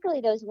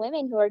particularly those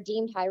women who are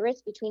deemed high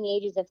risk between the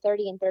ages of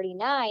 30 and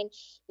 39,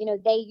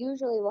 they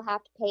usually will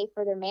have to pay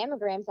for their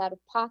mammograms out of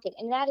pocket,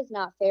 and that is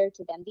not fair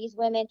to them. These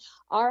women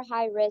are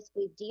high risk.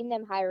 We've deemed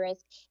them high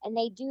risk, and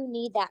they do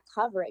need that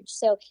coverage.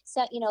 So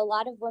a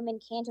lot of women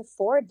can't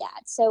afford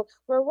that. So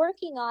we're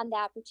working on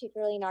that,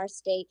 particularly in our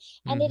state,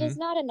 and it is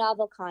not a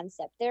novel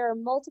concept. There are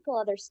multiple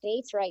other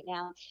states right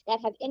now that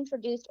have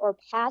introduced or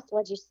passed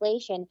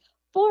legislation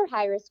for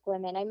high-risk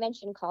women. I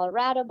mentioned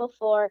Colorado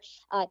before,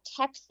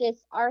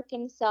 Texas,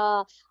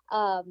 Arkansas.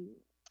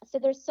 So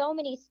there's so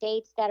many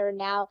states that are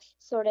now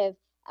sort of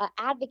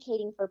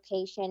advocating for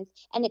patients,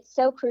 and it's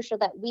so crucial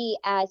that we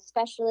as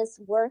specialists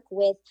work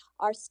with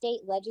our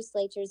state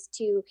legislatures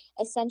to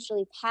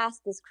essentially pass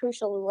this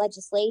crucial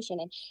legislation,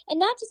 and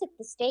not just at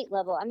the state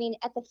level. I mean,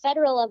 at the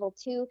federal level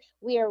too,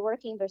 we are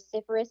working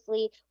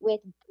vociferously with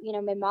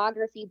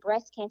mammography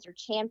breast cancer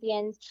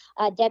champions.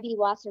 Debbie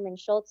Wasserman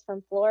Schultz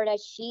from Florida,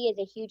 she is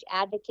a huge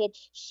advocate.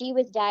 She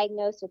was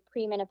diagnosed with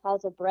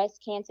premenopausal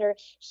breast cancer.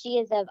 She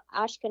is of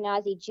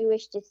Ashkenazi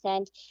Jewish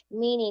descent,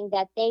 meaning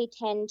that they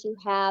tend to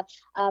have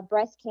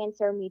breast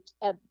cancer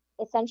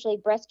essentially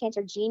breast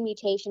cancer gene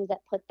mutations that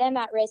put them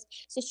at risk.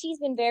 So she's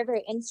been very,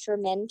 very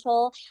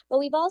instrumental. But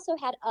we've also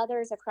had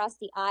others across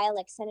the aisle,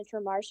 like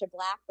Senator Marsha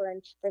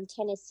Blackburn from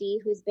Tennessee,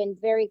 who's been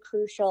very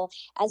crucial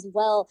as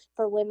well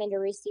for women to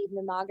receive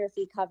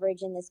mammography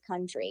coverage in this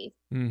country.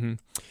 Mm-hmm.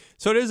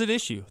 So it is an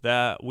issue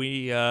that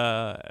we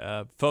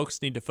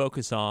folks need to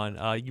focus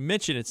on. You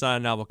mentioned it's not a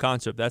novel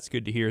concept. That's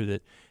good to hear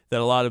that a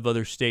lot of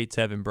other states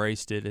have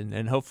embraced it,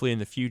 and hopefully in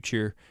the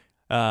future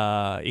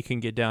it can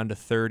get down to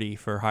 30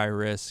 for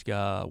high-risk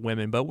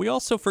women. But we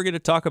also forget to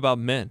talk about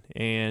men,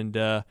 and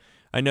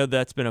I know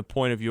that's been a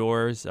point of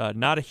yours.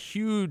 Not a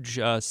huge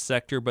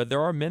sector, but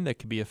there are men that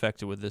could be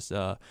affected with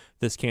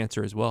this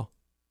cancer as well.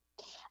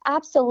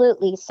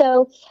 Absolutely.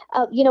 So,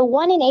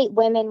 1 in 8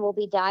 women will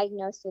be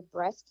diagnosed with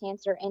breast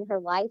cancer in her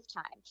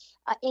lifetime.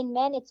 In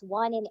men, it's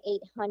 1 in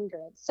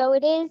 800. So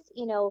it is,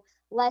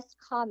 less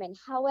common.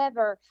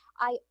 However,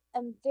 I'm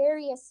a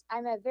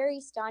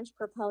very staunch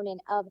proponent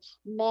of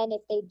men,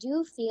 if they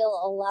do feel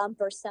a lump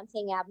or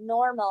something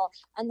abnormal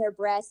on their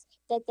breast,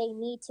 that they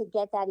need to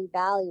get that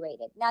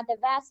evaluated. Now, the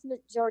vast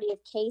majority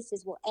of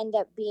cases will end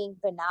up being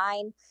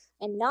benign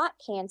and not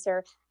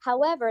cancer.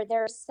 However,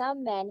 there are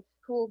some men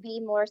who will be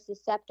more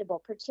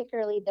susceptible,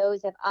 particularly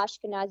those of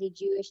Ashkenazi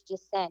Jewish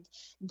descent,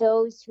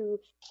 those who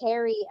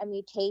carry a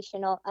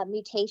mutation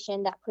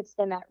that puts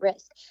them at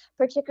risk,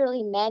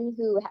 particularly men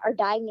who are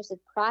diagnosed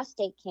with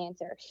prostate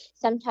cancer.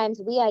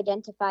 Sometimes we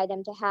identify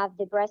them to have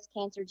the breast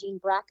cancer gene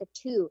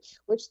BRCA2,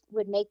 which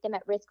would make them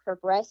at risk for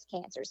breast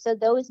cancer. So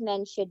those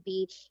men should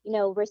be,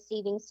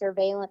 receiving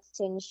surveillance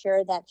to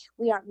ensure that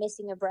we aren't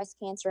missing a breast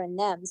cancer in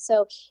them.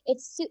 So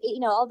it's,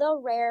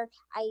 although rare,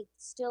 I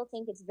still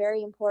think it's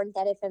very important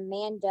that if a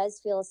man does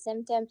feel a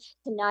symptom,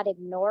 to not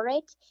ignore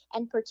it,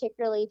 and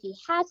particularly if he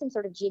has some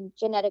sort of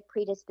genetic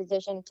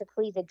predisposition, to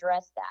please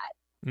address that.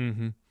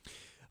 Mm-hmm.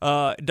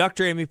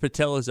 Dr. Amy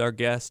Patel is our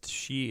guest.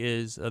 She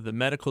is the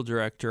medical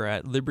director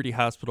at Liberty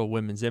Hospital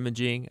Women's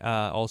Imaging,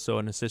 also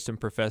an assistant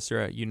professor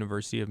at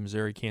University of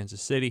Missouri,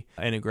 Kansas City,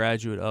 and a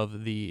graduate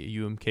of the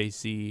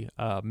UMKC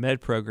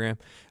med program.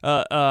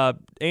 Dr.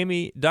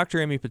 Amy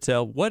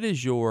Patel, what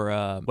is your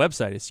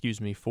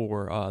website,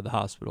 for the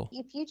hospital?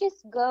 If you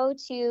just go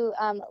to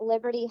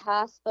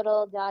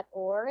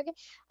libertyhospital.org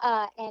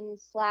and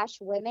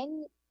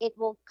 /women, it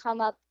will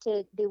come up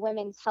to the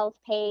women's health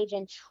page,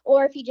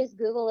 or if you just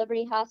Google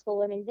Liberty Hospital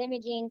Women's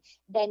Imaging,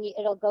 then you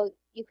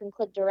can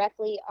click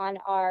directly on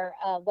our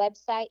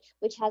website,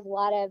 which has a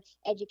lot of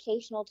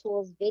educational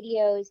tools,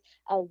 videos,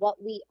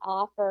 what we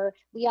offer.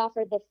 We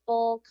offer the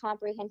full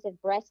comprehensive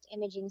breast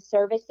imaging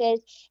services,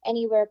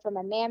 anywhere from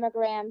a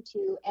mammogram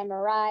to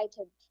MRI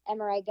to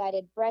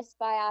MRI-guided breast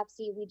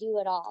biopsy. We do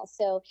it all.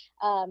 So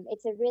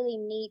it's a really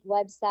neat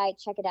website.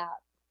 Check it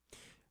out.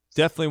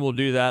 Definitely will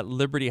do that.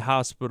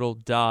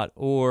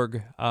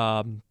 libertyhospital.org.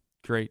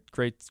 Great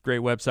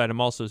website.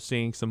 I'm also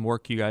seeing some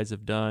work you guys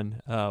have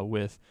done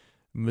with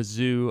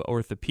Mizzou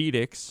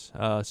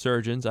orthopedics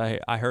surgeons.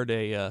 I heard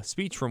a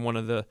speech from one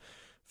of the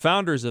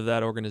founders of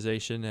that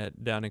organization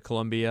down in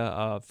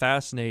Columbia.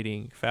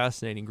 Fascinating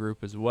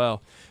group as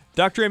well.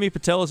 Dr. Amy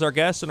Patel is our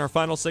guest. In our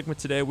final segment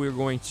today, we're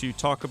going to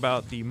talk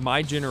about the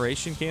My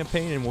Generation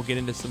campaign, and we'll get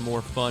into some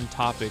more fun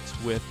topics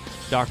with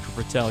Dr.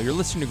 Patel. You're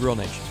listening to Grill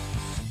Nation.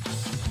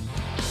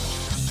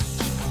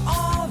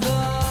 All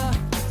the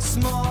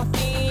small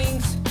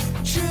things,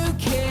 true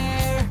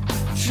care,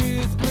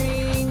 truth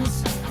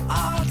brings.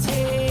 I'll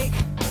take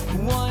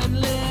one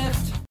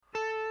lift.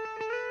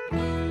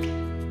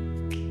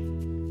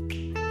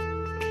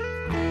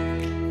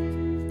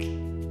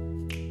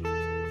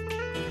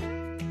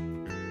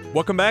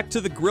 Welcome back to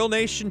the Grill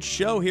Nation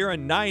show here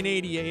on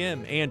 980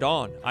 AM and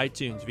on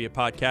iTunes via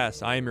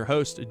podcast. I am your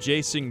host,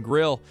 Jason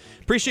Grill.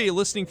 Appreciate you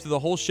listening to the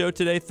whole show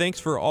today.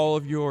 Thanks for all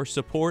of your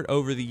support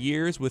over the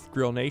years with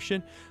Grill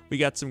Nation. We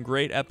got some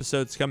great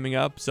episodes coming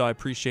up, so I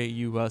appreciate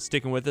you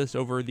sticking with us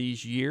over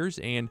these years.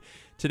 And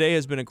today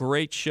has been a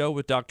great show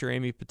with Dr.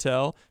 Amy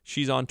Patel.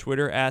 She's on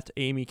Twitter at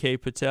Amy K.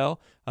 Patel.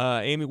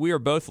 Amy, we are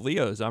both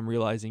Leos, I'm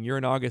realizing. You're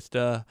an August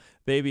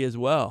baby as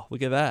well.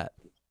 Look at that.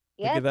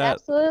 Yes,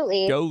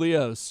 absolutely. Go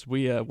Leos.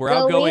 We're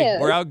outgoing. Leos.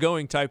 We're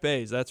outgoing type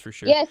A's, that's for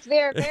sure. Yes,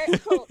 we're very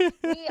cool.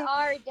 We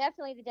are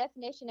definitely the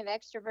definition of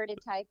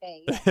extroverted type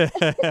A.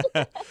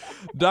 Yes.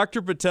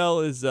 Dr.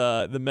 Patel is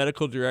the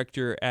medical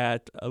director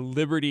at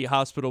Liberty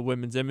Hospital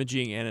Women's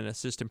Imaging and an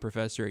assistant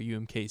professor at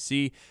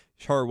UMKC.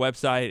 Her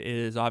website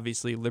is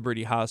obviously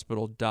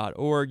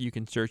libertyhospital.org. You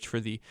can search for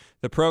the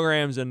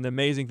programs and the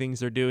amazing things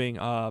they're doing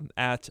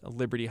at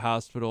Liberty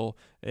Hospital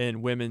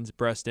in women's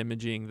breast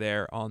imaging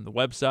there on the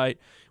website.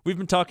 We've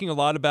been talking a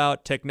lot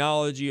about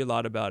technology, a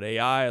lot about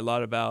AI, a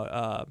lot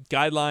about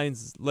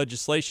guidelines.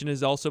 Legislation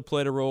has also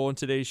played a role in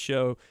today's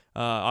show.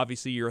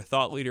 Obviously, you're a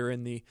thought leader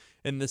in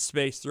this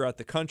space throughout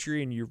the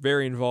country, and you're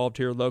very involved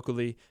here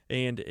locally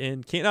and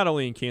not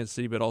only in Kansas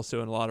City, but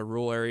also in a lot of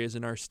rural areas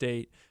in our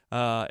state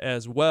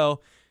as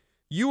well.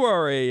 You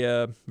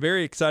are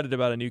very excited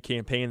about a new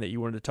campaign that you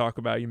wanted to talk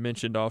about. You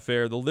mentioned off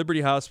air, the Liberty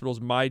Hospital's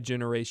My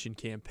Generation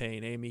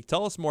campaign. Amy,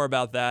 tell us more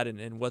about that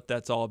and what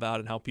that's all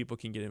about and how people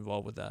can get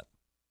involved with that.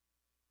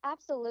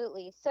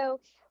 Absolutely. So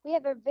we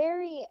have a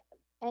very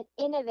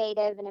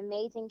innovative and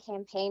amazing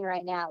campaign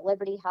right now at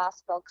Liberty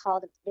Hospital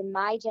called the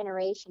My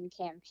Generation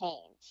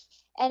campaign.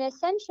 And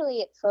essentially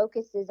it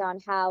focuses on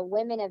how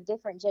women of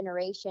different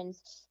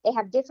generations, they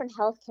have different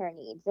healthcare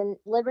needs, and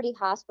Liberty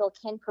Hospital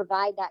can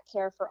provide that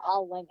care for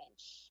all women.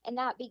 And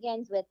that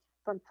begins with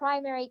from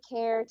primary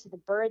care to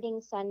the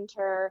birthing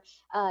center,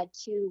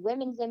 to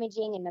women's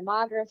imaging and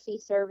mammography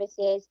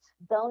services,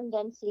 bone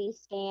density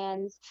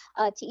scans,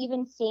 to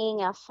even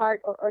seeing a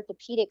heart or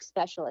orthopedic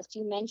specialist.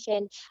 You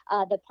mentioned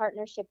the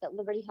partnership that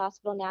Liberty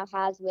Hospital now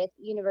has with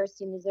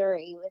University of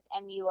Missouri with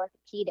MU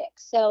Orthopedics.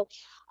 So,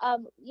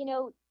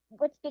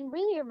 what's been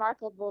really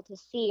remarkable to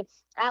see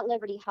at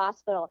Liberty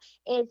Hospital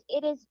is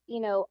it is,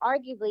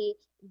 arguably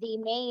the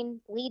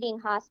main leading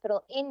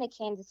hospital in the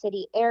Kansas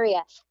City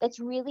area that's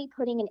really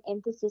putting an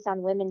emphasis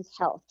on women's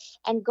health.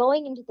 And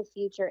going into the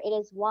future, it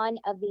is one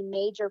of the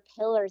major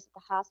pillars that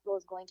the hospital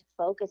is going to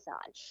focus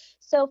on.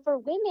 So for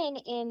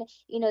women in,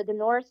 the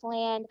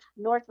Northland,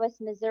 Northwest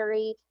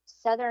Missouri,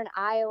 Southern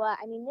Iowa,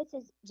 this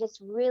is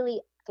just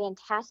really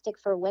fantastic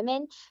for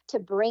women to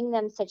bring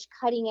them such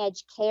cutting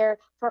edge care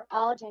for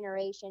all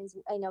generations,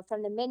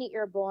 from the minute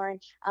you're born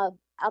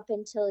up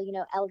until,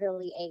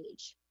 elderly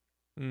age.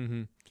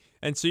 Mm-hmm.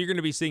 And so you're going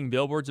to be seeing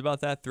billboards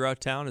about that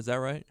throughout town. Is that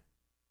right?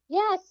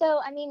 Yeah. So,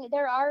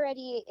 there are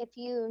already, if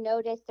you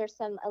notice, there's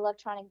some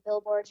electronic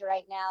billboards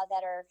right now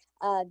that are,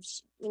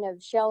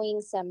 showing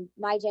some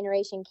My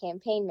Generation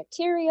campaign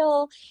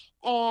material.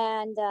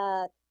 And,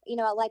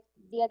 like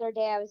the other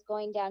day I was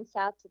going down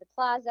south to the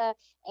plaza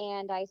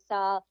and I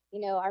saw,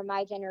 our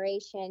My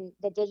Generation,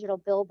 the digital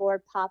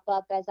billboard pop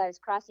up as I was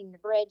crossing the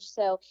bridge.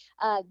 So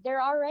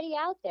they're already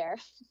out there.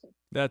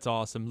 That's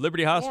awesome.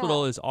 Liberty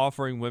Hospital is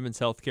offering women's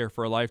health care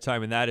for a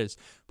lifetime, and that is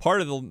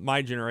part of the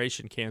My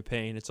Generation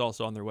campaign. It's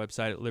also on their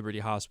website at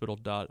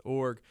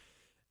libertyhospital.org.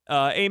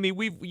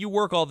 Amy, you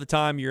work all the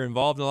time. You're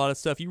involved in a lot of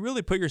stuff. You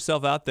really put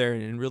yourself out there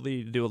and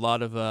really do a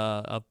lot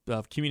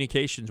of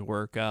communications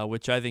work,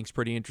 which I think is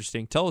pretty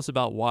interesting. Tell us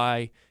about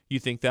why you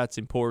think that's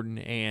important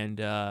and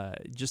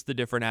just the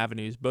different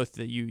avenues, both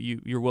that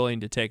you're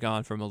willing to take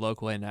on from a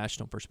local and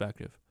national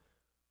perspective.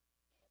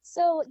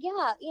 So,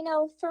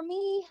 for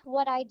me,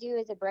 what I do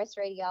as a breast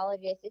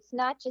radiologist, it's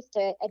not just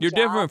a You're job.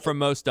 different from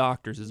most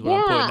doctors is what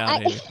I'm pointing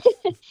out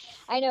here.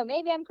 I know,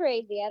 maybe I'm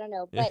crazy, I don't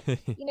know. But,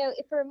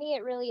 for me,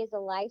 it really is a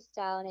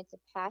lifestyle and it's a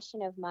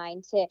passion of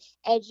mine to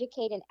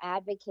educate and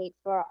advocate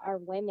for our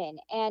women.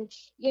 And,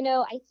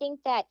 I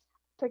think that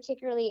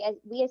particularly as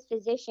we as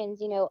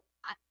physicians,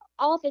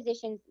 all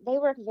physicians, they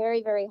work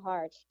very, very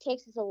hard. It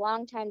takes us a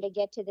long time to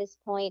get to this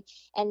point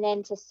and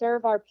then to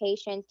serve our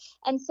patients.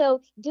 And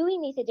so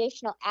doing these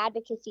additional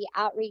advocacy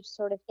outreach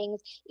sort of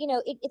things,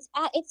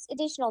 it's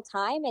additional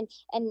time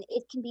and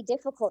it can be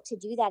difficult to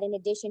do that in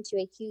addition to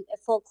a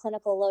full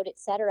clinical load, et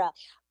cetera.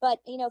 But,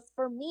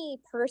 for me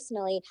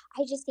personally,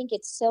 I just think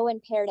it's so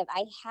imperative.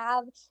 I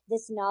have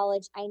this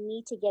knowledge. I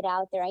need to get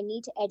out there. I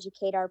need to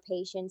educate our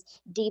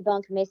patients,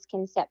 debunk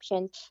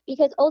misconceptions,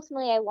 because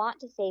ultimately I want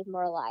to save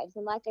more lives.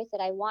 And like I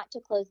said, I want to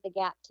close the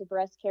gap to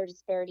breast care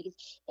disparities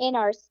in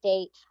our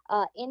state,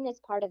 in this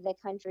part of the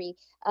country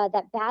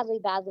that badly,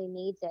 badly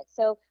needs it.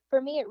 So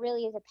for me, it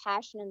really is a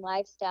passion and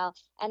lifestyle,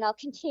 and I'll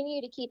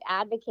continue to keep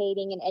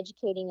advocating and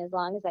educating as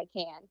long as I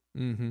can.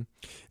 Mm-hmm.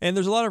 And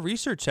there's a lot of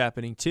research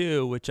happening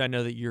too, which I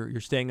know that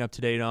you're staying up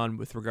to date on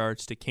with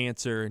regards to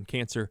cancer and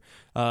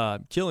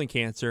killing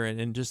cancer,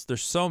 and just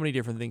there's so many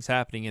different things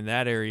happening in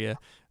that area.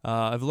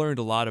 I've learned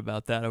a lot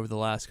about that over the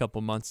last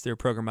couple months. Their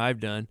program I've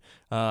done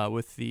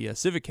with the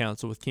Civic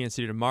Council with Kansas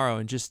City Tomorrow,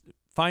 and just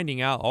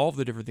finding out all of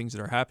the different things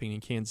that are happening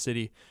in Kansas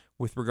City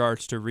with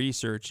regards to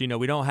research.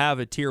 We don't have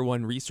a tier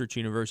 1 research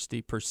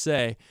university per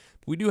se.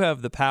 We do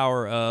have the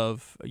power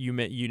of, you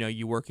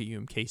work at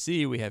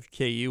UMKC, we have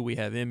KU, we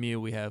have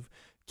MU, we have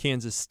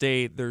Kansas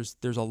State. There's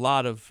a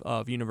lot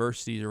of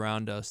universities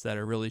around us that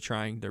are really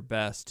trying their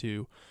best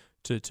to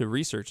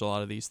research a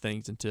lot of these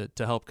things and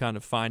to help kind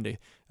of find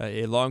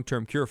a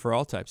long-term cure for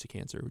all types of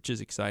cancer, which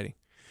is exciting.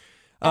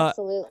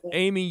 Absolutely.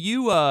 Amy,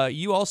 you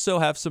also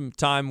have some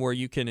time where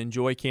you can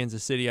enjoy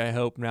Kansas City, I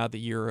hope, now that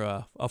you're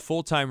a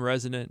full-time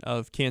resident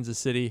of Kansas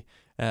City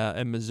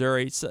and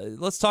Missouri. So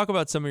let's talk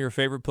about some of your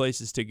favorite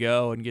places to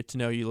go and get to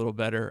know you a little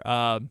better.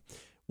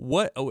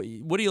 What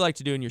do you like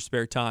to do in your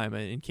spare time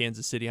in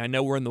Kansas City? I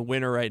know we're in the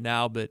winter right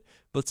now, but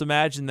let's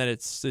imagine that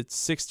it's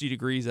 60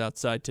 degrees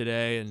outside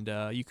today,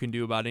 and you can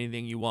do about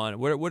anything you want.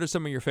 What are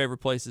some of your favorite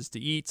places to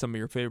eat? Some of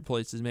your favorite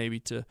places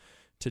maybe to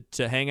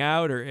hang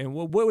out, and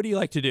what do you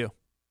like to do?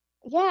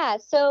 Yeah,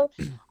 so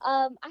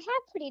I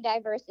have pretty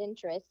diverse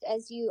interests.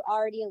 As you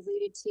already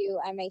alluded to,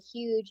 I'm a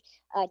huge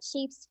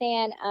Chiefs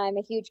fan. I'm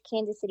a huge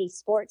Kansas City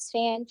sports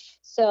fan.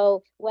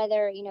 So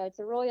whether, it's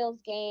a Royals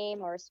game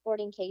or a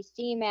Sporting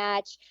KC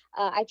match,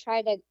 I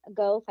try to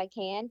go if I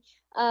can.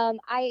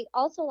 I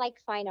also like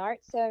fine art,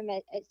 so I'm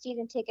a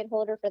season ticket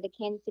holder for the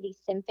Kansas City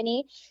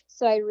Symphony.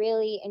 So I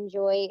really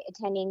enjoy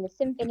attending the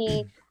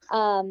symphony.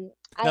 Now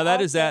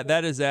that is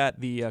at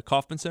the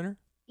Kauffman Center?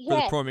 For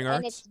the Performing Arts?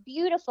 And it's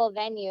beautiful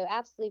venue,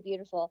 absolutely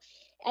beautiful.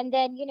 And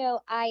then,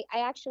 I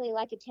actually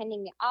like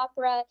attending the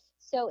opera.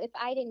 So if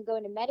I didn't go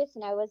into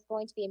medicine, I was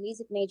going to be a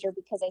music major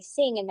because I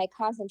sing and my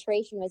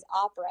concentration was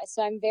opera.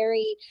 So I'm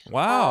very...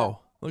 Wow.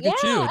 Look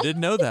at you. I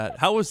didn't know that.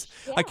 How was...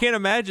 Yeah. I can't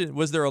imagine.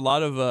 Was there a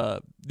lot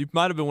of... you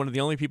might have been one of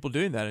the only people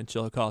doing that in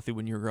Chillicothe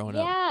when you were growing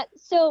up. Yeah.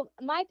 So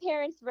my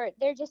parents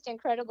they're just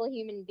incredible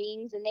human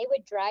beings, and they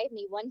would drive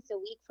me once a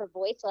week for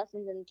voice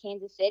lessons in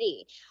Kansas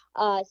City.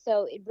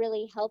 So it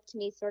really helped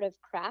me sort of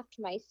craft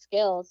my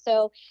skills.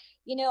 So,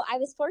 I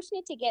was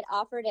fortunate to get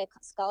offered a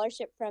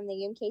scholarship from the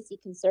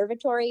UMKC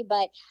Conservatory,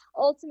 but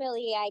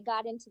ultimately I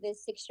got into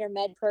this 6-year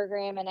med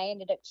program, and I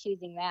ended up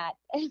choosing that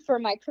for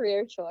my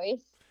career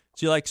choice.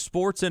 So you like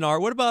sports and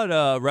art. What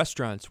about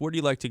restaurants? Where do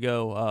you like to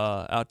go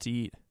out to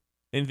eat?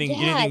 Anything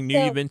new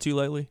you've been to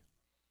lately?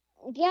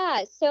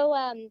 Yeah. So,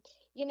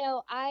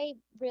 I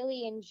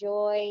really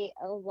enjoy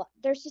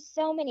there's just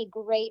so many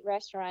great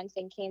restaurants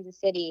in Kansas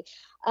City.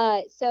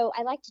 So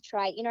I like to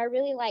try, I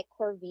really like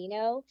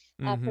Corvino,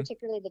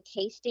 particularly the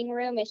tasting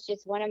room. It's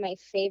just one of my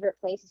favorite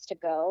places to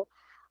go.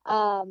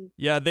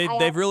 Yeah,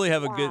 they really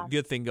have a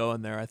good thing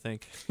going there, I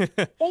think.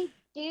 They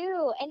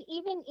do. And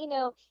even,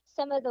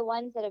 some of the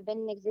ones that have been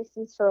in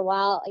existence for a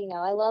while,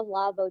 I love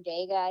La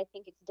Bodega. I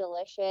think it's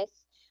delicious.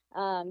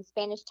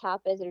 Spanish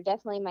tapas are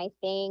definitely my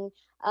thing.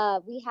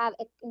 We have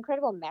an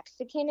incredible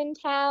Mexican in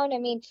town. I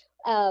mean,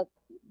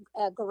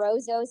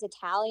 Garozzo's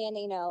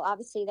Italian,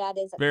 obviously that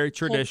is very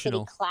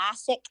traditional,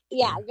 classic.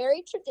 Yeah,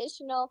 very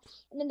traditional.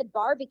 And then the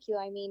barbecue.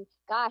 I mean,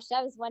 gosh,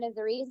 that was one of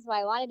the reasons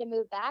why I wanted to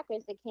move back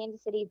was the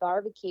Kansas City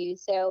barbecue.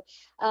 So,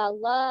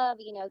 love,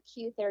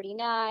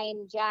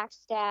 Q39, Jack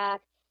Stack.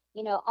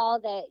 All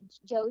the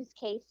Joe's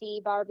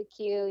KC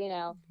barbecue,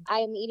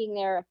 I'm eating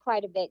there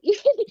quite a bit.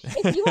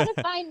 If you want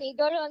to find me,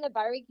 go to one of the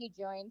barbecue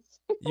joints.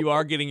 You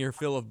are getting your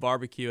fill of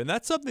barbecue, and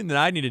that's something that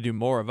I need to do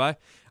more of. I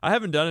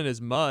haven't done it as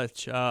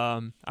much.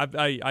 I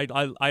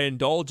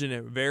indulge in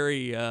it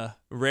very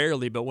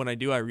rarely, but when I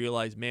do, I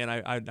realize, man,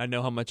 I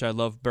know how much I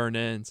love burnt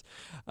ends.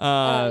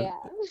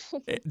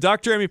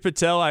 Dr. Amy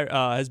Patel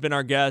has been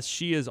our guest.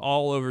 She is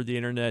all over the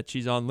internet.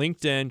 She's on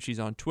LinkedIn. She's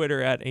on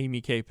Twitter at Amy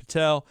K.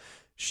 Patel.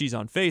 She's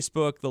on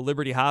Facebook. The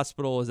Liberty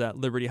Hospital is at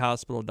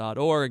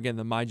libertyhospital.org. Again,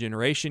 the My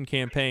Generation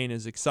campaign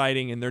is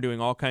exciting, and they're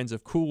doing all kinds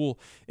of cool,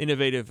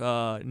 innovative,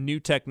 new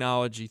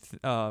technology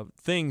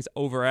things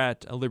over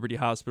at Liberty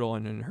Hospital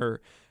and in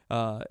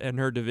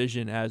her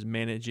division as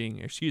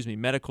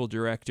medical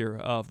director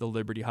of the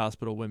Liberty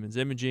Hospital Women's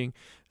Imaging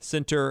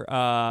Center.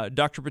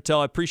 Dr.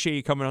 Patel, I appreciate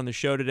you coming on the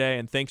show today,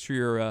 and thanks for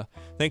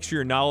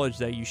your knowledge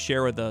that you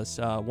share with us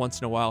once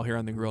in a while here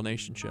on the Grill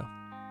Nation Show.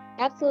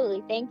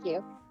 Absolutely. Thank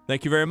you.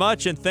 Thank you very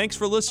much, and thanks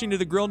for listening to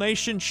the Grill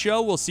Nation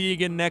Show. We'll see you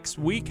again next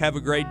week. Have a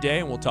great day,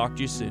 and we'll talk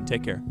to you soon.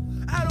 Take care.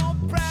 I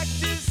don't practice.